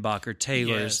Rickenbacker,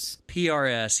 Taylor's,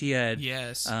 PRS. He had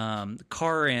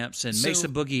car amps and Mesa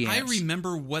Boogie amps. I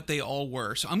remember what they all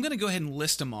were. So I'm going to go ahead and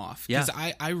list them off because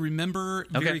I remember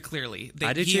very clearly.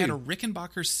 I did he too. had a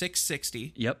Rickenbacker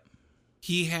 660. Yep.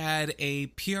 He had a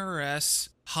PRS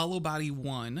Hollow Body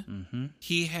 1. Mm-hmm.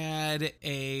 He had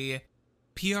a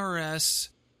PRS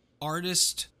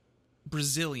Artist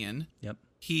Brazilian. Yep.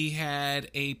 He had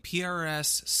a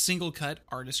PRS Single Cut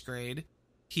Artist Grade.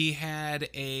 He had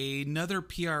another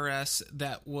PRS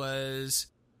that was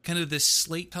kind of this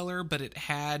slate color, but it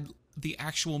had the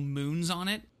actual moons on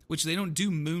it, which they don't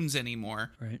do moons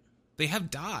anymore. Right. They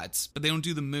have dots, but they don't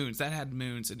do the moons. That had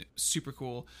moons, and it was super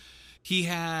cool. He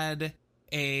had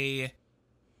a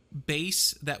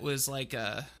bass that was like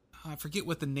I forget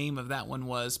what the name of that one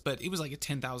was, but it was like a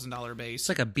 $10,000 bass. It's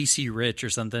like a BC Rich or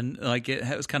something. Like it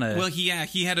was kind of... Well, he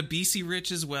had a BC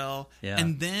Rich as well. Yeah.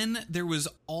 And then there was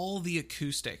all the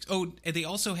acoustics. Oh, and they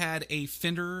also had a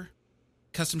Fender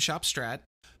Custom Shop Strat.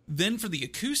 Then for the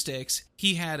acoustics,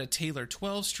 he had a Taylor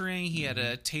 12-string. He had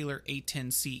a Taylor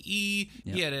 810 CE.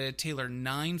 Yep. He had a Taylor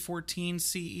 914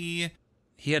 CE. He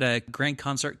had a Grand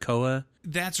Concert Koa.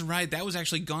 That's right. That was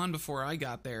actually gone before I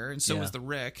got there, and so was the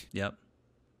Rick. Yep.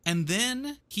 And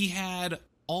then he had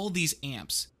all these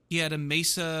amps. He had a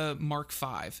Mesa Mark V.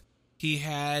 He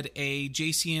had a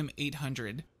JCM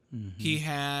 800. Mm-hmm. He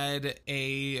had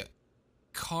a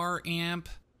car amp.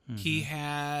 Mm-hmm. He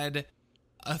had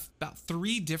about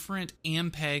 3 different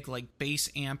Ampeg, like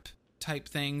bass amp type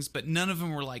things, but none of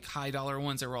them were like high dollar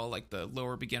ones. They were all like the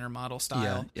lower beginner model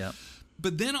style. Yeah.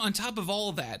 But then on top of all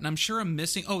of that, and I'm sure I'm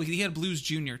missing... Oh, he had Blues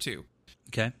Junior too.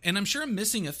 Okay. And I'm sure I'm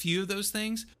missing a few of those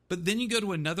things, but then you go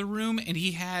to another room and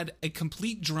he had a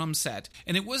complete drum set.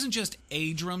 And it wasn't just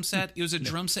a drum set, it was a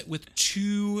drum set with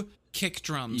 2 kick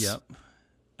drums. Yep.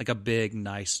 Like a big,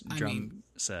 nice drum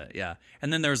set. Yeah.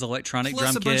 And then there was electronic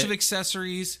drum kit. Plus a bunch of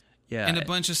accessories. Yeah. And a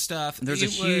bunch of stuff. There's a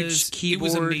huge keyboard. It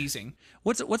was amazing.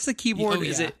 What's the keyboard? Oh,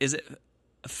 yeah. Is it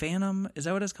a Phantom? Is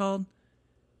that what it's called?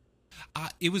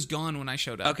 It was gone when I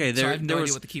showed up. Okay, so I have no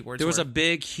idea what the keyboards There was were. a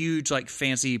big, huge, like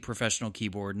fancy professional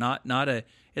keyboard. Not a.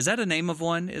 Is that a name of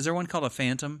one? Is there one called a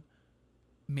Phantom?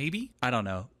 Maybe. I don't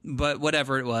know, but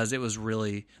whatever it was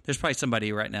really. There's probably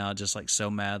somebody right now just like so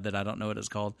mad that I don't know what it's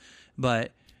called.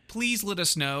 But please let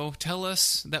us know. Tell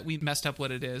us that we messed up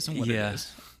what it is and what it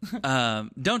is.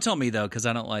 Don't tell me though, because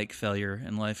I don't like failure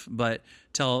in life. But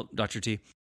tell Dr. T.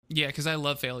 Yeah, because I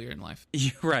love failure in life.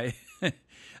 You're right.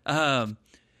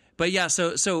 But yeah,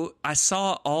 so I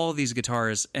saw all these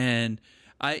guitars, and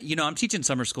I'm teaching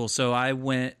summer school, so I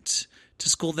went to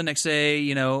school the next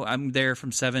day. I'm there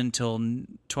from 7 till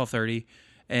 12:30,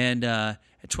 and at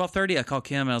 12:30 I called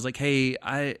Kim and I was like, "Hey,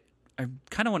 I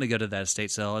kind of want to go to that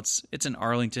estate sale. It's in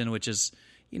Arlington, which is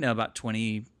about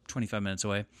 25 minutes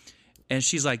away." And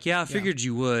she's like, "Yeah, I figured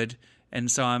you would." And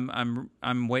so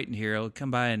I'm waiting here. I'll come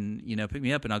by and pick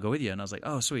me up, and I'll go with you. And I was like,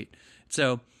 "Oh, sweet."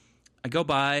 So I go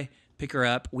by, pick her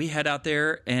up. We head out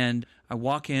there, and I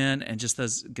walk in, and just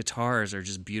those guitars are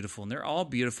just beautiful, and they're all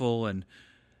beautiful. And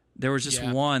there was just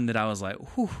one that I was like,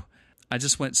 whew. I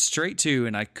just went straight to,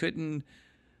 and I can't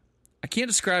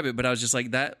describe it, but I was just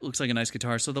like, that looks like a nice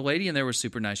guitar. So the lady in there was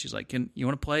super nice. She's like, you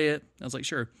want to play it? I was like,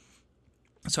 sure.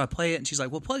 So I play it, and she's like,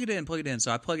 well, plug it in.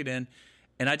 So I plug it in,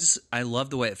 and I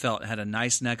love the way it felt. It had a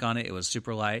nice neck on it. It was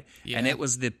super light, and it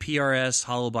was the PRS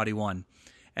Hollow Body 1.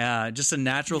 Just a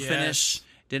natural finish.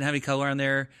 Didn't have any color on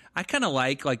there. I kind of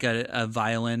like a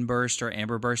violin burst or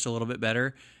amber burst a little bit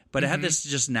better, but it had this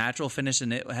just natural finish,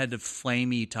 and it had a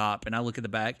flamey top. And I look at the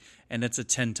back, and it's a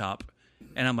 10 top,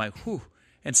 and I'm like, whew.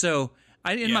 And so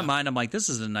in my mind, I'm like, this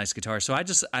is a nice guitar. So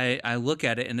I look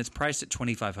at it, and it's priced at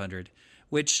 $2,500,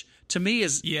 which to me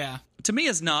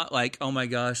is not like, oh my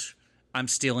gosh, I'm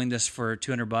stealing this for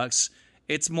 $200.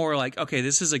 It's more like, okay,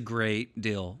 this is a great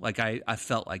deal. Like I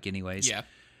felt like anyways. Yeah.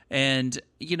 And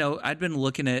I'd been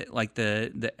looking at like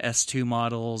the S2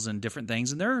 models and different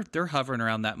things, and they're hovering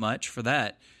around that much for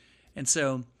that. And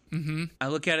so I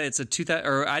look at it. It's a 2000,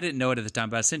 or I didn't know it at the time,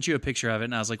 but I sent you a picture of it,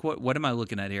 and I was like, "What am I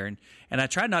looking at here?" And I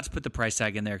tried not to put the price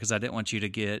tag in there because I didn't want you to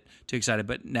get too excited.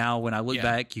 But now when I look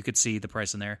back, you could see the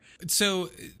price in there. So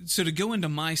to go into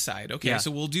my side, okay.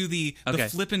 So we'll do the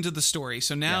flip into the story.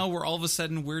 So now we're all of a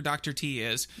sudden where Dr. T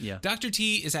is. Yeah. Dr.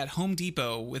 T is at Home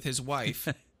Depot with his wife.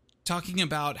 Talking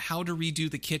about how to redo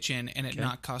the kitchen and it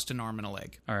not cost an arm and a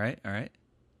leg. All right.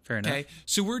 Fair enough. Okay,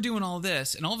 so we're doing all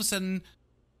this, and all of a sudden,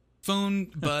 phone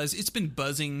buzz. It's been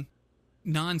buzzing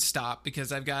nonstop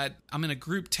because I'm in a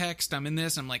group text. I'm in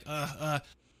this. I'm like,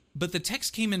 But the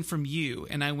text came in from you,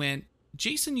 and I went,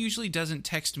 Jason usually doesn't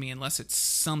text me unless it's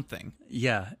something.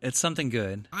 Yeah, it's something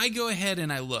good. I go ahead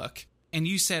and I look, and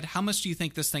you said, how much do you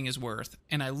think this thing is worth?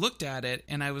 And I looked at it,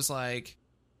 and I was like,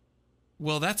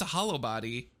 well, that's a hollow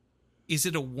body. Is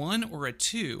it a 1 or a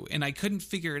 2? And I couldn't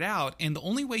figure it out. And the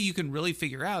only way you can really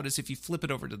figure out is if you flip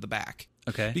it over to the back.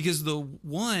 Okay. Because the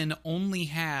 1 only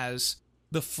has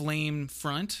the flame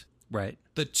front. Right.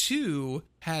 The 2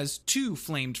 has two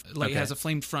flamed, like it has a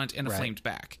flamed front and a flamed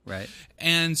back. Right.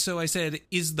 And so I said,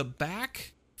 is the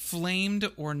back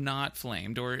flamed or not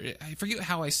flamed? Or I forget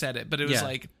how I said it, but it was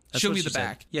like, show me the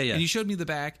back. Yeah, yeah. And you showed me the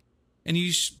back, and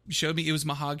you showed me it was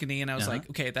mahogany, and I was like,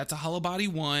 okay, that's a hollow body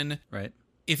 1. Right.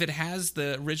 If it has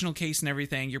the original case and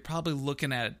everything, you're probably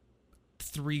looking at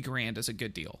 $3,000 as a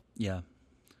good deal. Yeah.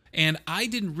 And I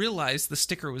didn't realize the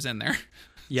sticker was in there.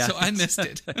 Yeah. So I missed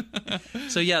it.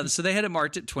 So they had it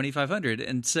marked at $2,500.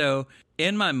 And so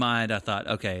in my mind, I thought,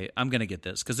 okay, I'm going to get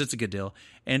this because it's a good deal.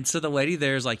 And so the lady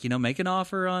there is like, make an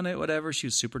offer on it, whatever. She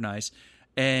was super nice.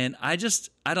 And I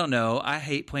don't know. I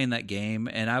hate playing that game.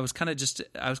 And I was kind of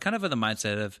in the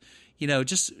mindset of,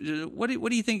 just what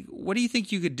do you think? What do you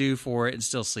think you could do for it and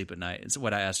still sleep at night? Is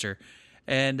what I asked her.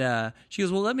 And she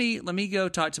goes, well, let me go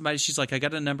talk to somebody. She's like, I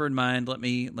got a number in mind. Let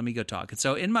me go talk. And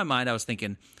so in my mind, I was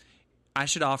thinking, I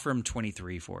should offer him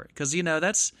 23 for it because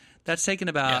that's taking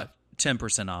about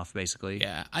 10% off basically.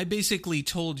 Yeah, I basically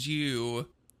told you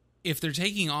if they're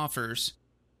taking offers,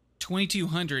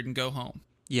 2,200 and go home.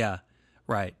 Yeah,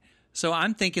 right. So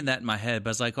I'm thinking that in my head, but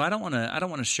I was like, well, I don't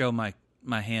want to show my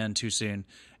hand too soon.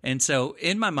 And so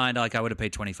in my mind, I would have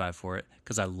paid 25 for it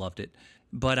because I loved it.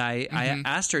 But I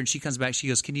asked her, and she comes back. She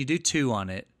goes, "Can you do 2 on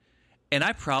it?" And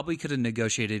I probably could have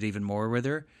negotiated even more with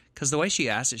her because the way she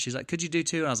asked it, she's like, "Could you do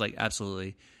 2?" And I was like,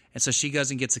 "Absolutely." And so she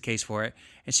goes and gets a case for it,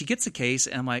 and she gets a case,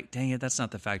 and I'm like, "Dang it, that's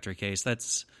not the factory case.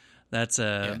 That's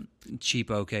a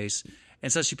cheapo case."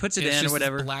 And so she puts it in or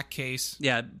whatever. Black case.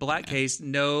 Yeah, black case,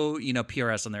 no,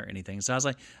 PRS on there or anything. So I was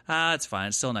like, it's fine.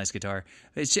 It's still a nice guitar.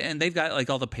 And they've got like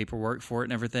all the paperwork for it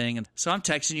and everything. And so I'm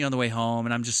texting you on the way home,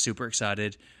 and I'm just super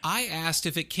excited. I asked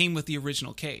if it came with the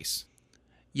original case.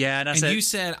 Yeah, and you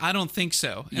said, I don't think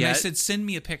so. And I said, send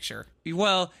me a picture.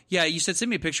 Well, yeah, you said, send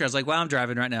me a picture. I was like, well, I'm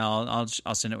driving right now.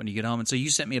 I'll send it when you get home. And so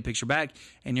you sent me a picture back,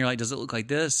 and you're like, does it look like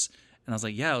this? And I was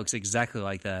like, yeah, it looks exactly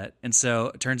like that. And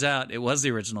so it turns out it was the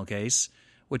original case,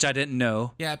 which I didn't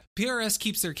know. Yeah, PRS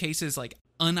keeps their cases like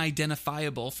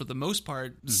unidentifiable for the most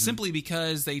part, simply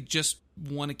because they just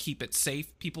want to keep it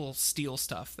safe. People steal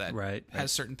stuff that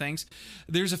has certain things.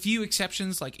 There's a few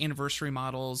exceptions like anniversary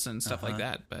models and stuff like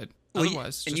that, but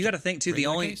otherwise. And you got to think too, the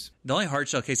only hard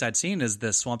shell case I'd seen is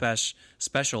the Swamp Ash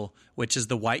Special, which is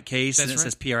the white case and it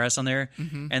says PRS on there.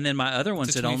 And then my other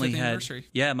ones had only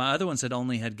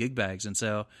had gig bags, and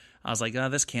so I was like, oh,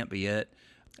 this can't be it.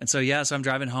 And so, so I'm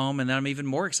driving home, and then I'm even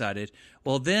more excited.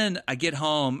 Well, then I get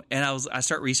home, and I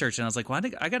start researching. I was like, well,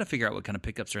 I got to figure out what kind of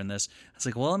pickups are in this. I was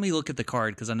like, well, let me look at the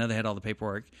card, because I know they had all the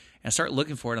paperwork. And I start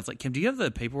looking for it. And I was like, Kim, do you have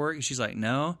the paperwork? And she's like,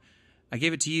 no. I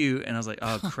gave it to you. And I was like,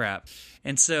 oh, crap.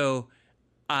 And so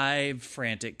I'm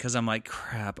frantic, because I'm like,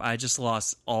 crap, I just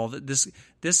lost all this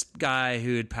guy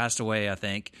who had passed away, I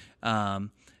think,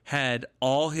 had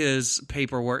all his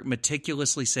paperwork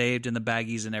meticulously saved in the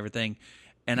baggies and everything.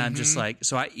 And I'm just like,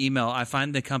 so I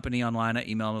find the company online, I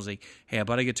email them, I was like, hey, I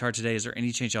bought a guitar today. Is there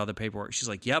any change to all the paperwork? She's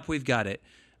like, yep, we've got it.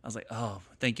 I was like, oh,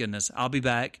 thank goodness. I'll be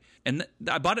back. And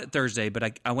I bought it Thursday,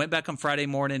 but I went back on Friday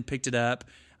morning, picked it up.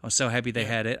 I was so happy they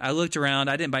had it. I looked around.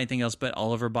 I didn't buy anything else, but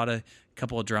Oliver bought a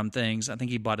couple of drum things. I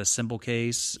think he bought a cymbal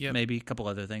case, maybe a couple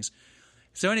other things.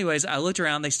 So anyways, I looked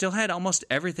around. They still had almost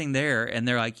everything there. And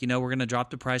they're like, we're going to drop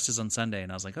the prices on Sunday.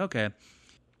 And I was like, okay.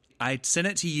 I sent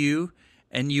it to you,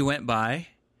 and you went by.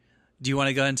 Do you want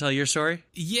to go ahead and tell your story?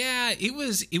 Yeah, it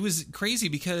was crazy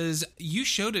because you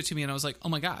showed it to me, and I was like, oh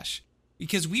my gosh.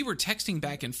 Because we were texting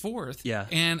back and forth. Yeah.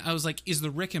 And I was like, is the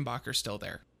Rickenbacker still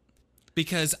there?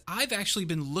 Because I've actually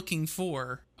been looking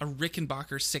for a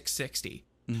Rickenbacker 660.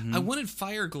 I wanted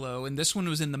Fire Glow, and this one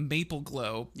was in the Maple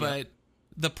Glow, but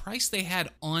the price they had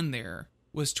on there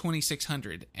was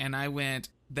 $2,600. And I went,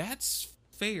 that's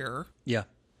fair. Yeah.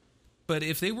 But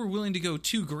if they were willing to go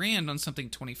 $2,000 on something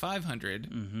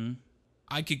 $2,500,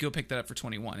 I could go pick that up for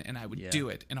 21, and I would do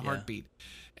it in a heartbeat.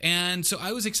 And so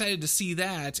I was excited to see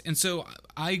that. And so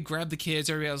I grabbed the kids.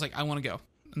 Everybody was like, I want to go.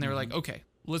 And they were like, okay,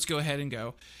 let's go ahead and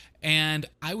go. And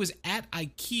I was at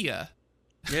IKEA.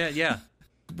 Yeah.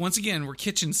 Once again, we're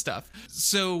kitchen stuff.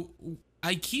 So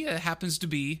IKEA happens to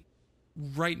be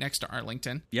right next to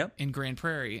Arlington in Grand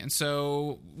Prairie. And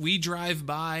so we drive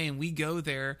by and we go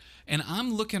there, and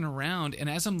I'm looking around. And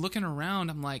as I'm looking around,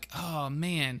 I'm like, oh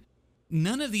man,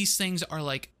 none of these things are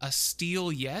like a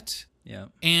steal yet. Yeah.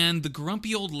 And the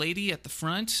grumpy old lady at the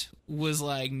front was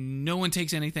like, no one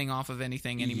takes anything off of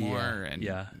anything anymore, and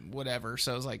whatever.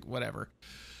 So I was like, whatever.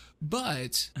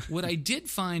 But what I did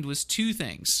find was two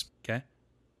things. Okay.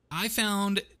 I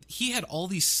found he had all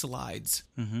these slides,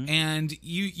 and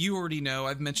you already know,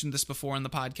 I've mentioned this before on the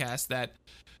podcast, that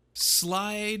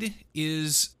slide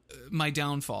is my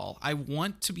downfall. I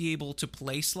want to be able to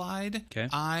play slide. Okay.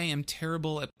 I am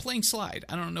terrible at playing slide.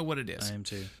 I don't know what it is. I am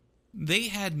too. They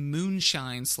had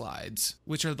moonshine slides,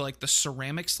 which are like the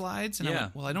ceramic slides. And I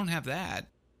went, well, I don't have that.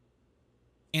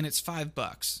 And it's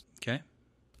 $5. Okay.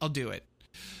 I'll do it.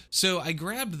 So I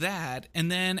grabbed that. And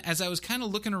then as I was kind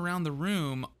of looking around the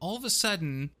room, all of a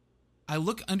sudden I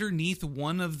look underneath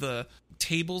one of the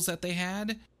tables that they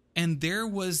had, and there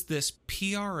was this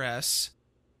PRS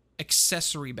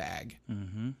accessory bag.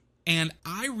 Mm-hmm. And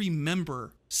I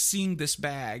remember seeing this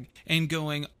bag and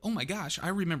going, oh my gosh, I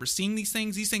remember seeing these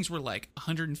things. These things were like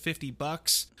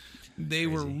 $150. They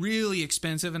were really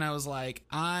expensive. And I was like,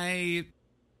 I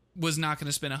was not going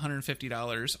to spend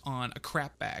 $150 on a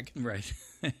crap bag. Right.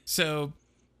 So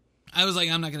I was like,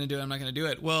 I'm not going to do it. I'm not going to do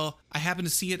it. Well, I happened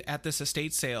to see it at this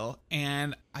estate sale,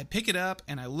 and I pick it up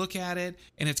and I look at it,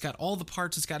 and it's got all the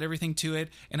parts. It's got everything to it.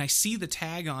 And I see the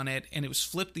tag on it, and it was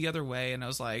flipped the other way. And I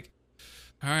was like,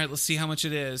 all right, let's see how much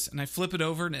it is. And I flip it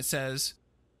over, and it says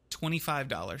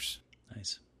 $25.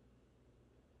 Nice.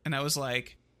 And I was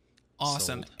like,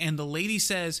 awesome. Sold. And the lady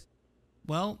says,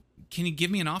 well, can you give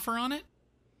me an offer on it?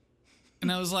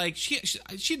 And I was like, she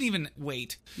didn't even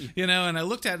wait, you know? And I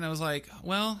looked at it and I was like,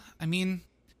 well, I mean,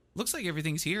 looks like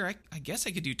everything's here. I guess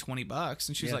I could do $20.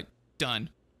 And she's like,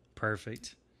 done.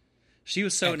 Perfect. She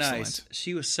was so Excellent. nice.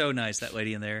 She was so nice, that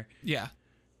lady in there. Yeah.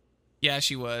 Yeah,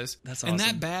 she was. That's awesome. And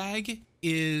that bag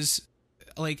is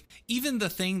like, even the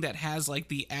thing that has like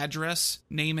the address,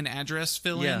 name and address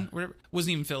fill in, whatever,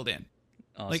 wasn't even filled in.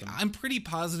 Awesome. Like, I'm pretty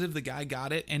positive the guy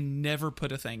got it and never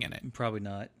put a thing in it. Probably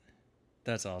not.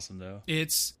 That's awesome, though.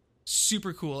 It's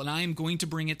super cool, and I am going to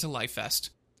bring it to Life Fest.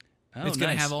 Oh, it's going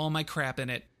to nice. have all my crap in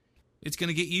it. It's going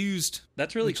to get used.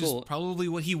 That's really which cool. Is probably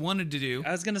what he wanted to do.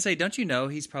 I was going to say, don't you know,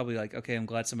 he's probably like, okay, I'm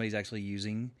glad somebody's actually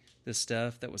using this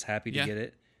stuff that was happy to get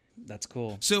it. That's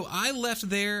cool. So I left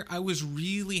there. I was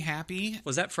really happy.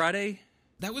 Was that Friday?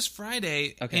 That was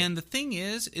Friday. Okay. And the thing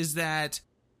is that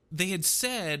they had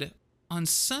said on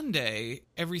Sunday,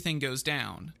 everything goes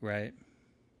down. Right.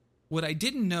 What I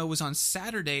didn't know was on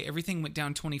Saturday, everything went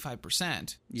down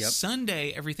 25%. Yep.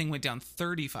 Sunday, everything went down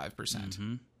 35%.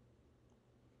 Mm-hmm.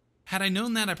 Had I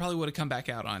known that, I probably would have come back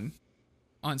out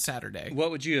on Saturday. What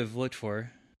would you have looked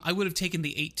for? I would have taken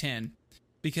the 810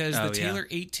 because the Taylor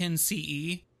 810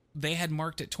 CE, they had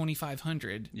marked at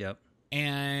 2,500. Yep.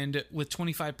 And with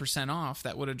 25% off,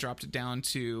 that would have dropped it down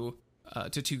to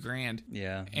 $2,000.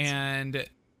 Yeah. And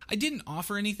I didn't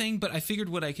offer anything, but I figured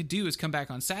what I could do is come back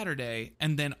on Saturday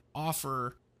and then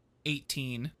offer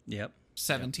 18,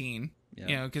 17, Yep.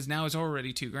 you know, because now it's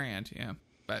already $2,000. Yeah.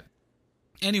 But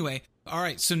anyway, all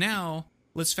right. So now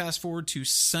let's fast forward to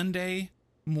Sunday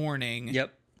morning.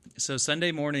 Yep. So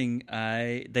Sunday morning,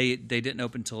 they didn't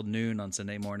open till noon on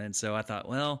Sunday morning. So I thought,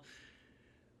 well,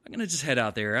 I'm going to just head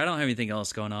out there. I don't have anything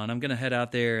else going on. I'm going to head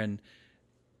out there. And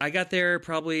I got there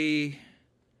probably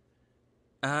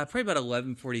about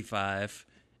 11:45,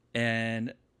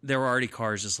 and there were already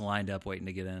cars just lined up waiting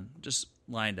to get in, just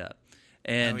lined up.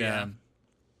 And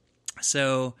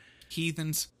so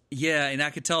heathens. Yeah, and I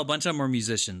could tell a bunch of them were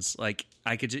musicians. Like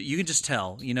you can just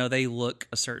tell, you know, they look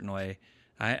a certain way.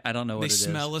 I don't know what it is.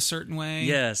 They smell a certain way.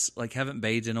 Yes, like haven't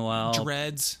bathed in a while.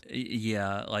 Dreads.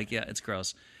 Yeah, it's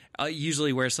gross. I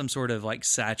usually wear some sort of like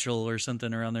satchel or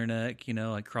something around their neck, you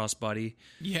know, like crossbody.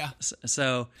 Yeah.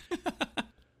 So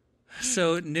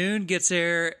noon gets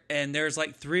there, and there's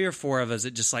like 3 or 4 of us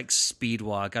that just like speed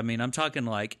walk. I mean, I'm talking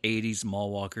like 80s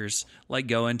mall walkers, like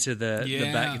go into the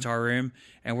back guitar room,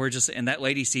 and and that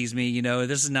lady sees me, you know,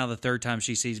 this is now the 3rd time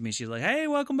she sees me. She's like, hey,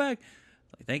 welcome back.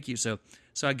 Like, thank you. So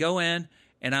I go in,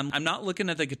 and I'm not looking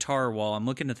at the guitar wall. I'm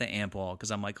looking at the amp wall because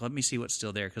I'm like, let me see what's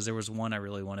still there, because there was one I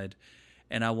really wanted.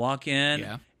 And I walk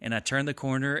in, and I turn the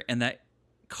corner, and that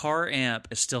car amp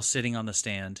is still sitting on the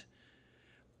stand.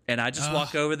 And I just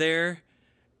walk over there,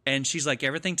 and she's like,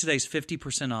 everything today's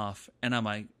 50% off. And I'm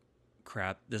like,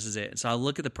 crap, this is it. So I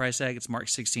look at the price tag. It's marked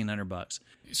 $1,600.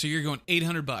 So you're going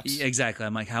 $800. Exactly.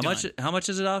 I'm like, how much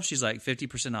is it off? She's like,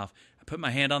 50% off. I put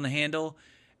my hand on the handle,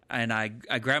 and I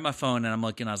grab my phone, and I'm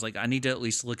looking. I was like, I need to at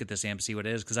least look at this amp, see what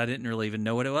it is, because I didn't really even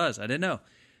know what it was. I didn't know.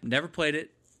 Never played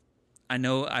it. I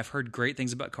know I've heard great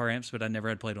things about car amps, but I never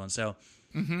had played one. So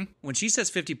when she says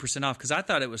 50% off, because I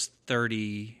thought it was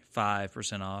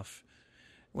 35% off,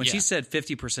 When she said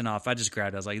 50% off, I just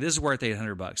grabbed it. I was like, this is worth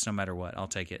 $800 no matter what. I'll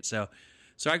take it. So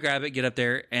I grab it, get up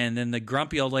there, and then the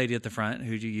grumpy old lady at the front,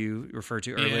 who you referred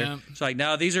to earlier, she's like,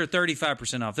 no, these are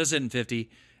 35% off. This isn't 50.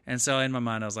 And so in my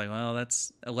mind, I was like, well,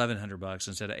 that's $1,100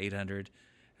 instead of $800.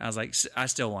 I was like, I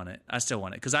still want it.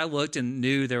 Because I looked and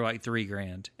knew they were like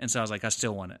 $3,000. And so I was like, I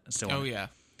still want it. Oh, yeah.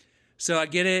 So I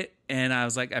get it, and I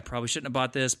was like, I probably shouldn't have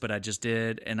bought this, but I just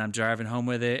did, and I'm driving home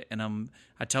with it, and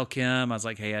I tell Kim, I was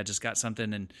like, hey, I just got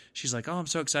something, and she's like, oh, I'm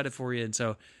so excited for you. And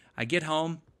so I get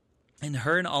home, and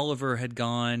her and Oliver had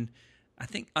gone, I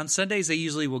think on Sundays they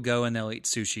usually will go and they'll eat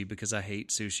sushi because I hate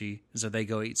sushi, and so they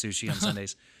go eat sushi on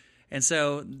Sundays. And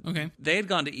so they had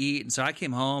gone to eat, and so I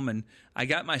came home, and I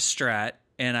got my Strat,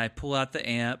 and I pull out the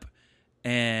amp,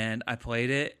 and I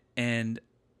played it, and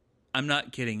I'm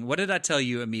not kidding. What did I tell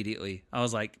you immediately? I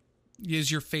was like... Is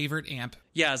your favorite amp?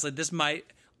 Yeah, I was like, this might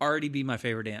already be my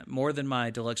favorite amp. More than my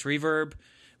Deluxe Reverb,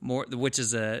 which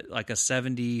is a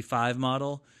 75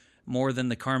 model. More than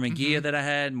the Carmen Ghia that I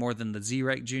had. More than the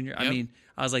Z-Rec Jr. Yep. I mean,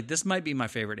 I was like, this might be my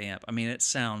favorite amp. I mean, it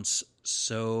sounds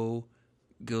so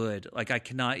good. Like, I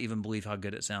cannot even believe how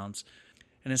good it sounds.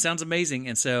 And it sounds amazing.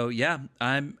 And so, yeah,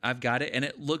 I've got it. And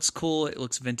it looks cool. It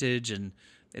looks vintage, and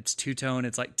it's two-tone.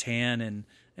 It's like tan and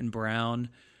brown.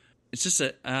 It's just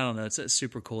I don't know, it's a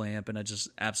super cool amp, and I just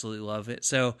absolutely love it.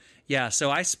 So yeah, so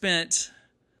I spent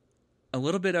a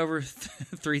little bit over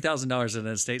 $3,000 at an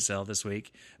estate sale this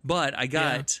week, but I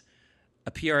got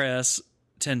a PRS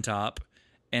 10 top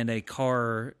and a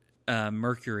Car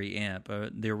Mercury amp,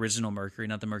 the original Mercury,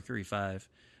 not the Mercury 5,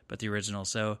 but the original.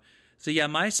 So yeah,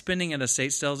 my spending at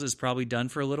estate sales is probably done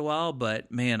for a little while,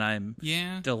 but man, I'm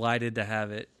delighted to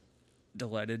have it.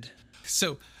 Delighted.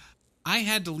 So I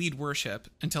had to lead worship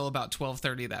until about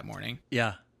 12:30 that morning.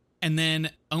 Yeah. And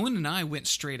then Owen and I went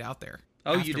straight out there.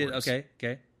 Oh, afterwards. You did?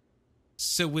 Okay.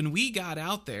 So when we got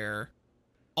out there,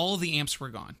 all the amps were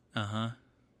gone. Uh-huh.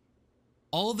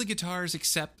 All the guitars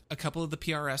except a couple of the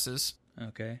PRSs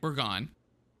were gone.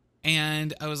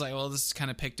 And I was like, well, this is kind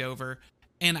of picked over.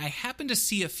 And I happened to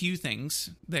see a few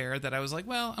things there that I was like,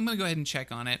 well, I'm going to go ahead and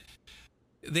check on it.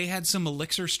 They had some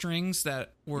Elixir strings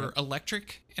that were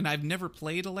electric, and I've never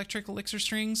played electric Elixir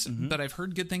strings, but I've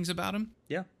heard good things about them.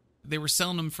 Yeah. They were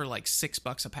selling them for like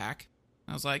 $6 a pack.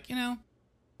 I was like,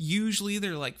 usually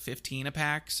they're like 15 a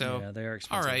pack, so yeah, they are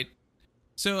expensive. All right.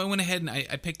 So I went ahead and I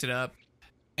picked it up,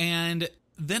 and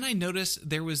then I noticed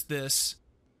there was this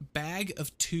bag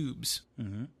of tubes,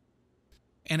 and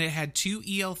it had 2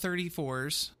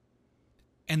 EL34s,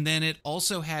 and then it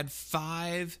also had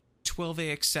 5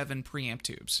 12AX7 preamp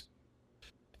tubes.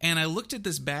 And I looked at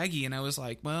this baggie and I was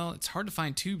like, well, it's hard to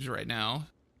find tubes right now.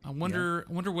 I wonder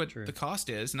what the cost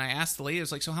is. And I asked the lady, I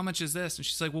was like, so how much is this? And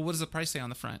she's like, well, what does the price say on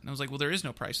the front? And I was like, well, there is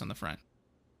no price on the front.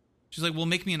 She's like, well,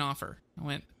 make me an offer. I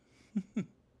went,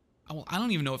 well, I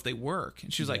don't even know if they work.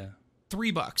 And she was like,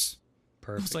 $3.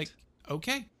 Perfect. I was like,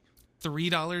 okay,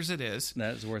 $3 it is.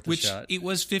 That is worth a shot. It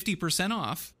was 50%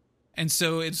 off. And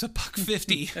so it's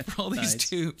 $1.50 for all these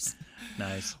tubes.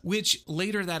 Nice. Which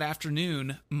later that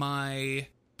afternoon, my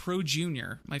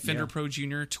Fender Pro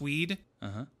Junior Tweed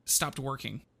stopped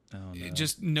working. Oh, no.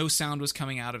 Just no sound was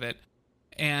coming out of it.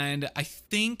 And I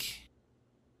think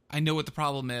I know what the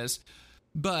problem is,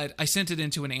 but I sent it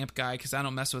into an amp guy because I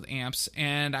don't mess with amps.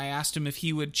 And I asked him if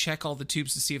he would check all the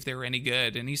tubes to see if they were any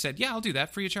good. And he said, yeah, I'll do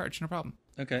that free of charge. No problem.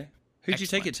 Okay. Who'd you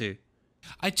take it to?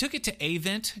 I took it to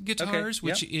Avent Guitars,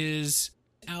 which is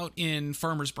out in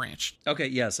Farmers Branch. Okay,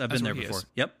 yes, I've been there before.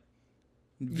 Yep.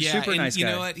 Yeah, super nice guy. You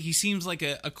know what? He seems like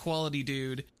a quality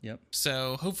dude. Yep.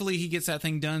 So hopefully he gets that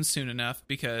thing done soon enough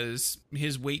because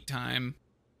his wait time,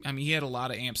 I mean, he had a lot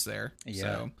of amps there. Yeah.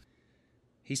 So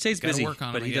he stays busy,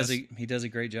 but he does a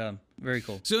great job. Very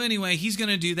cool. So anyway, he's going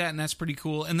to do that, and that's pretty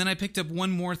cool. And then I picked up one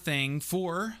more thing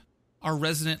for our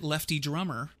resident lefty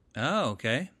drummer. Oh,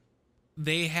 okay.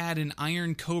 They had an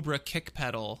Iron Cobra kick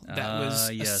pedal that was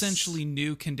essentially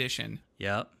new condition.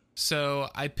 Yep. So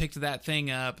I picked that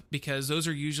thing up because those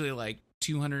are usually like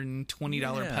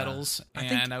 $220 pedals,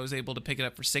 and I was able to pick it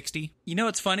up for $60. You know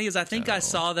what's funny is I think I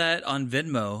saw that on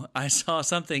Venmo. I saw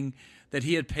something that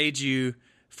he had paid you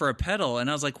for a pedal, and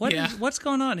I was like, what's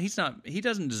going on? He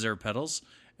doesn't deserve pedals.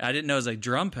 I didn't know it was a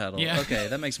drum pedal. Yeah. Okay,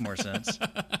 that makes more sense.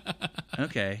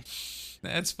 Okay.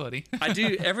 That's funny. I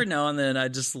do every now and then. I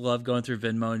just love going through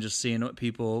Venmo and just seeing what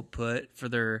people put for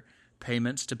their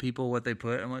payments to people, what they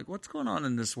put. I'm like, what's going on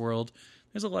in this world?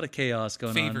 There's a lot of chaos going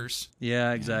on. Favors.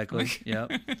 Yeah, exactly.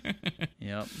 Yep.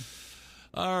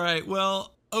 All right.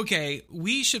 Well, Okay,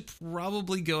 we should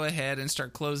probably go ahead and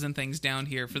start closing things down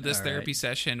here for this therapy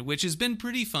session, which has been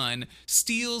pretty fun.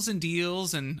 Steals and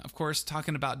deals, and of course,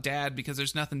 talking about dad, because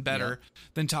there's nothing better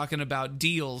than talking about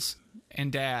deals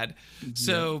and dad.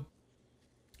 So,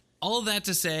 all of that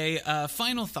to say,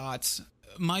 final thoughts.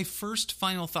 My first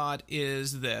final thought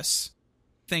is this.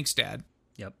 Thanks, Dad.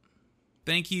 Yep.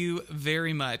 Thank you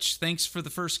very much. Thanks for the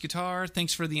first guitar.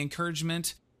 Thanks for the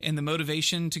encouragement and the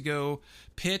motivation to go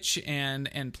pitch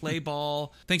and play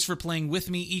ball. Thanks for playing with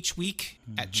me each week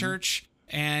at church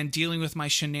and dealing with my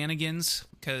shenanigans,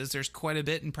 because there's quite a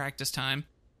bit in practice time.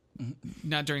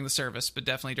 Not during the service, but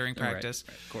definitely during practice.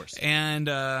 Right, of course. And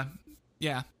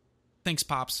thanks,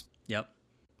 Pops. Yep.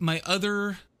 My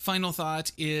other final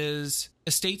thought is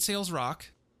estate sales rock.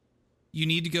 You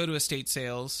need to go to estate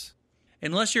sales.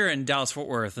 Unless you're in Dallas-Fort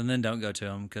Worth, and then don't go to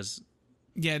them, because...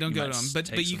 Yeah, don't go to them,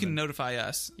 but you can notify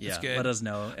us. Yeah, that's good. Let us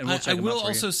know, and we'll check I them out will for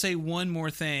also you. say one more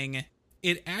thing.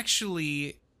 It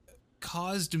actually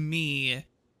caused me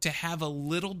to have a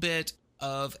little bit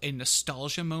of a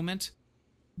nostalgia moment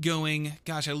going,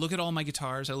 gosh, I look at all my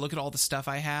guitars, I look at all the stuff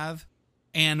I have,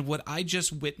 and what I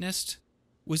just witnessed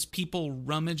was people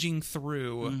rummaging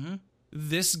through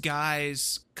this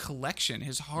guy's collection,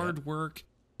 his hard work,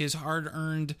 his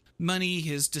hard-earned money,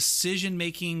 his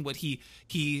decision-making, what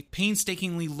he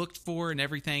painstakingly looked for and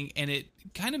everything. And it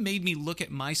kind of made me look at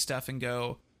my stuff and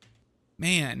go,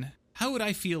 man, how would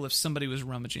I feel if somebody was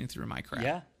rummaging through my crap?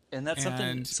 Yeah, and that's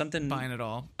something buying it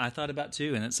all. I thought about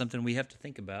too, and it's something we have to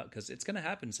think about, because it's going to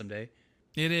happen someday.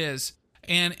 It is.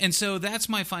 And so that's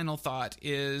my final thought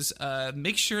is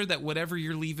make sure that whatever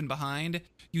you're leaving behind,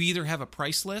 you either have a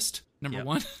price list, number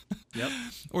one,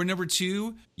 or number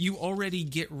two, you already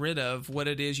get rid of what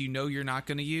it is you know you're not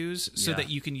going to use so that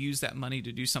you can use that money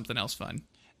to do something else fun.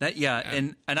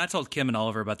 And I told Kim and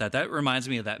Oliver about that. That reminds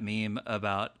me of that meme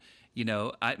about,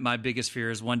 my biggest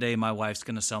fear is one day my wife's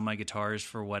going to sell my guitars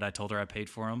for what I told her I paid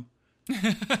for them.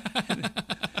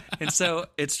 And so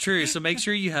it's true. So make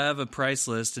sure you have a price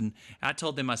list. And I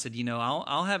told them, I said,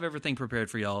 I'll have everything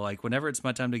prepared for y'all. Like whenever it's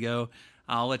my time to go,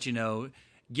 I'll let you know.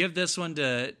 Give this one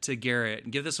to Garrett,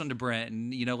 and give this one to Brent,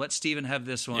 and let Steven have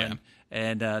this one,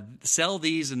 and sell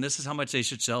these, and this is how much they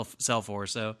should sell for.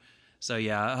 So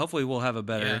yeah, hopefully we'll have a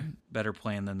better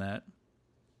plan than that.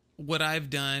 What I've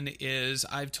done is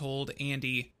I've told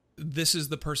Andy, this is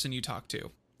the person you talk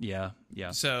to. Yeah.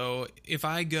 So if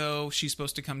I go, she's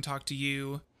supposed to come talk to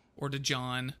you or to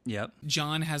John. Yep.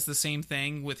 John has the same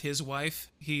thing with his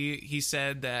wife. He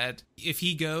said that if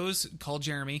he goes, call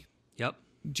Jeremy. Yep.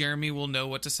 Jeremy will know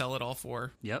what to sell it all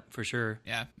for. Yep, for sure.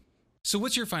 Yeah. So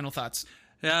what's your final thoughts?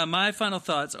 My final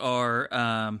thoughts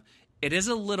are, it is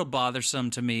a little bothersome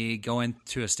to me going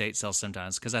to estate sales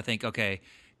sometimes, because I think,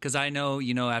 because I know,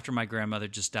 after my grandmother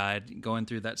just died, going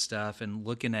through that stuff and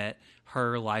looking at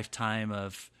her lifetime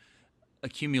of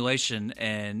accumulation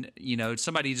and,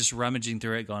 somebody just rummaging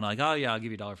through it going like, oh yeah, I'll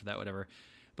give you $1 for that, whatever.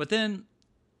 But then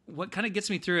what kind of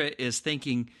gets me through it is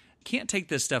thinking, can't take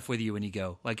this stuff with you when you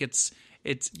go. Like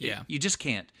you just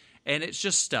can't. And it's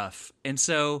just stuff. And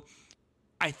so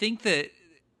I think that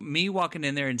me walking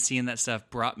in there and seeing that stuff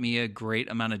brought me a great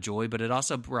amount of joy, but it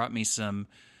also brought me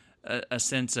a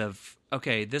sense of,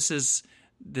 okay, this is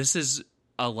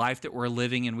a life that we're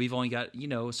living, and we've only got,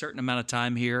 a certain amount of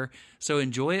time here. So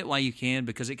enjoy it while you can,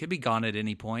 because it could be gone at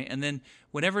any point. And then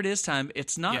whenever it is time,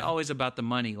 it's not always about the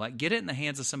money. Like, get it in the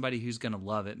hands of somebody who's going to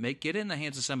love it. Get it in the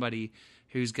hands of somebody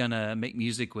who's going to make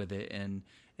music with it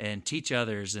and teach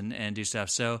others and do stuff.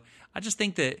 So I just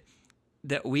think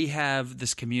that we have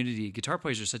this community. Guitar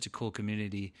players are such a cool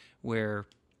community where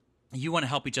you want to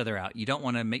help each other out. You don't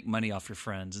want to make money off your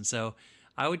friends. And so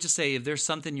I would just say, if there's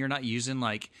something you're not using,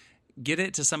 like, get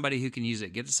it to somebody who can use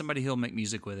it. Get it to somebody who'll make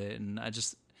music with it. And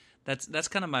that's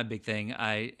kind of my big thing.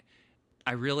 I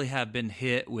really have been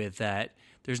hit with that.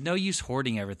 There's no use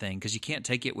hoarding everything, because you can't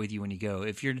take it with you when you go.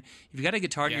 If you've got a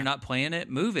guitar and you're not playing it,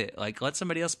 move it. Like, let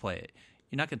somebody else play it.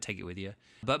 You're not going to take it with you.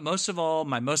 But most of all,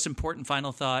 my most important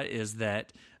final thought is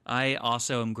that I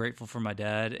also am grateful for my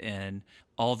dad and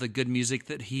all the good music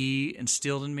that he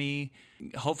instilled in me.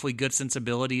 Hopefully good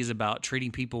sensibilities about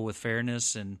treating people with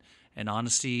fairness and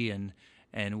honesty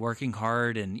and working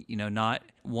hard and, not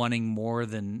wanting more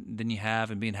than you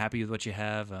have and being happy with what you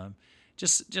have.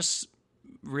 Just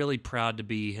really proud to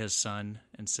be his son.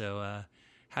 And so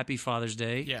happy Father's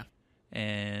Day. Yeah.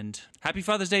 And happy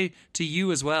Father's Day to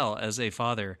you as well as a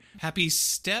father. Happy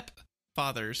Step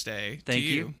Father's Day. Thank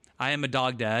you. I am a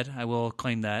dog dad. I will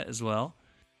claim that as well.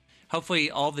 Hopefully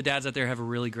all the dads out there have a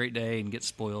really great day and get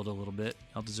spoiled a little bit.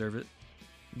 I'll deserve it.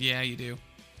 Yeah, you do.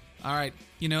 All right.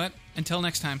 You know what? Until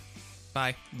next time.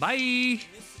 Bye. Bye.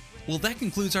 Well, that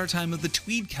concludes our time of the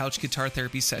Tweed Couch Guitar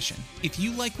Therapy session. If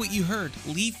you like what you heard,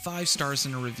 leave 5 stars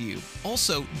in a review.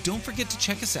 Also, don't forget to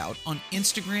check us out on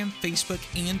Instagram, Facebook,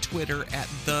 and Twitter at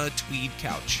The Tweed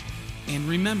Couch. And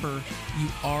remember, you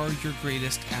are your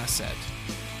greatest asset.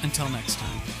 Until next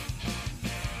time.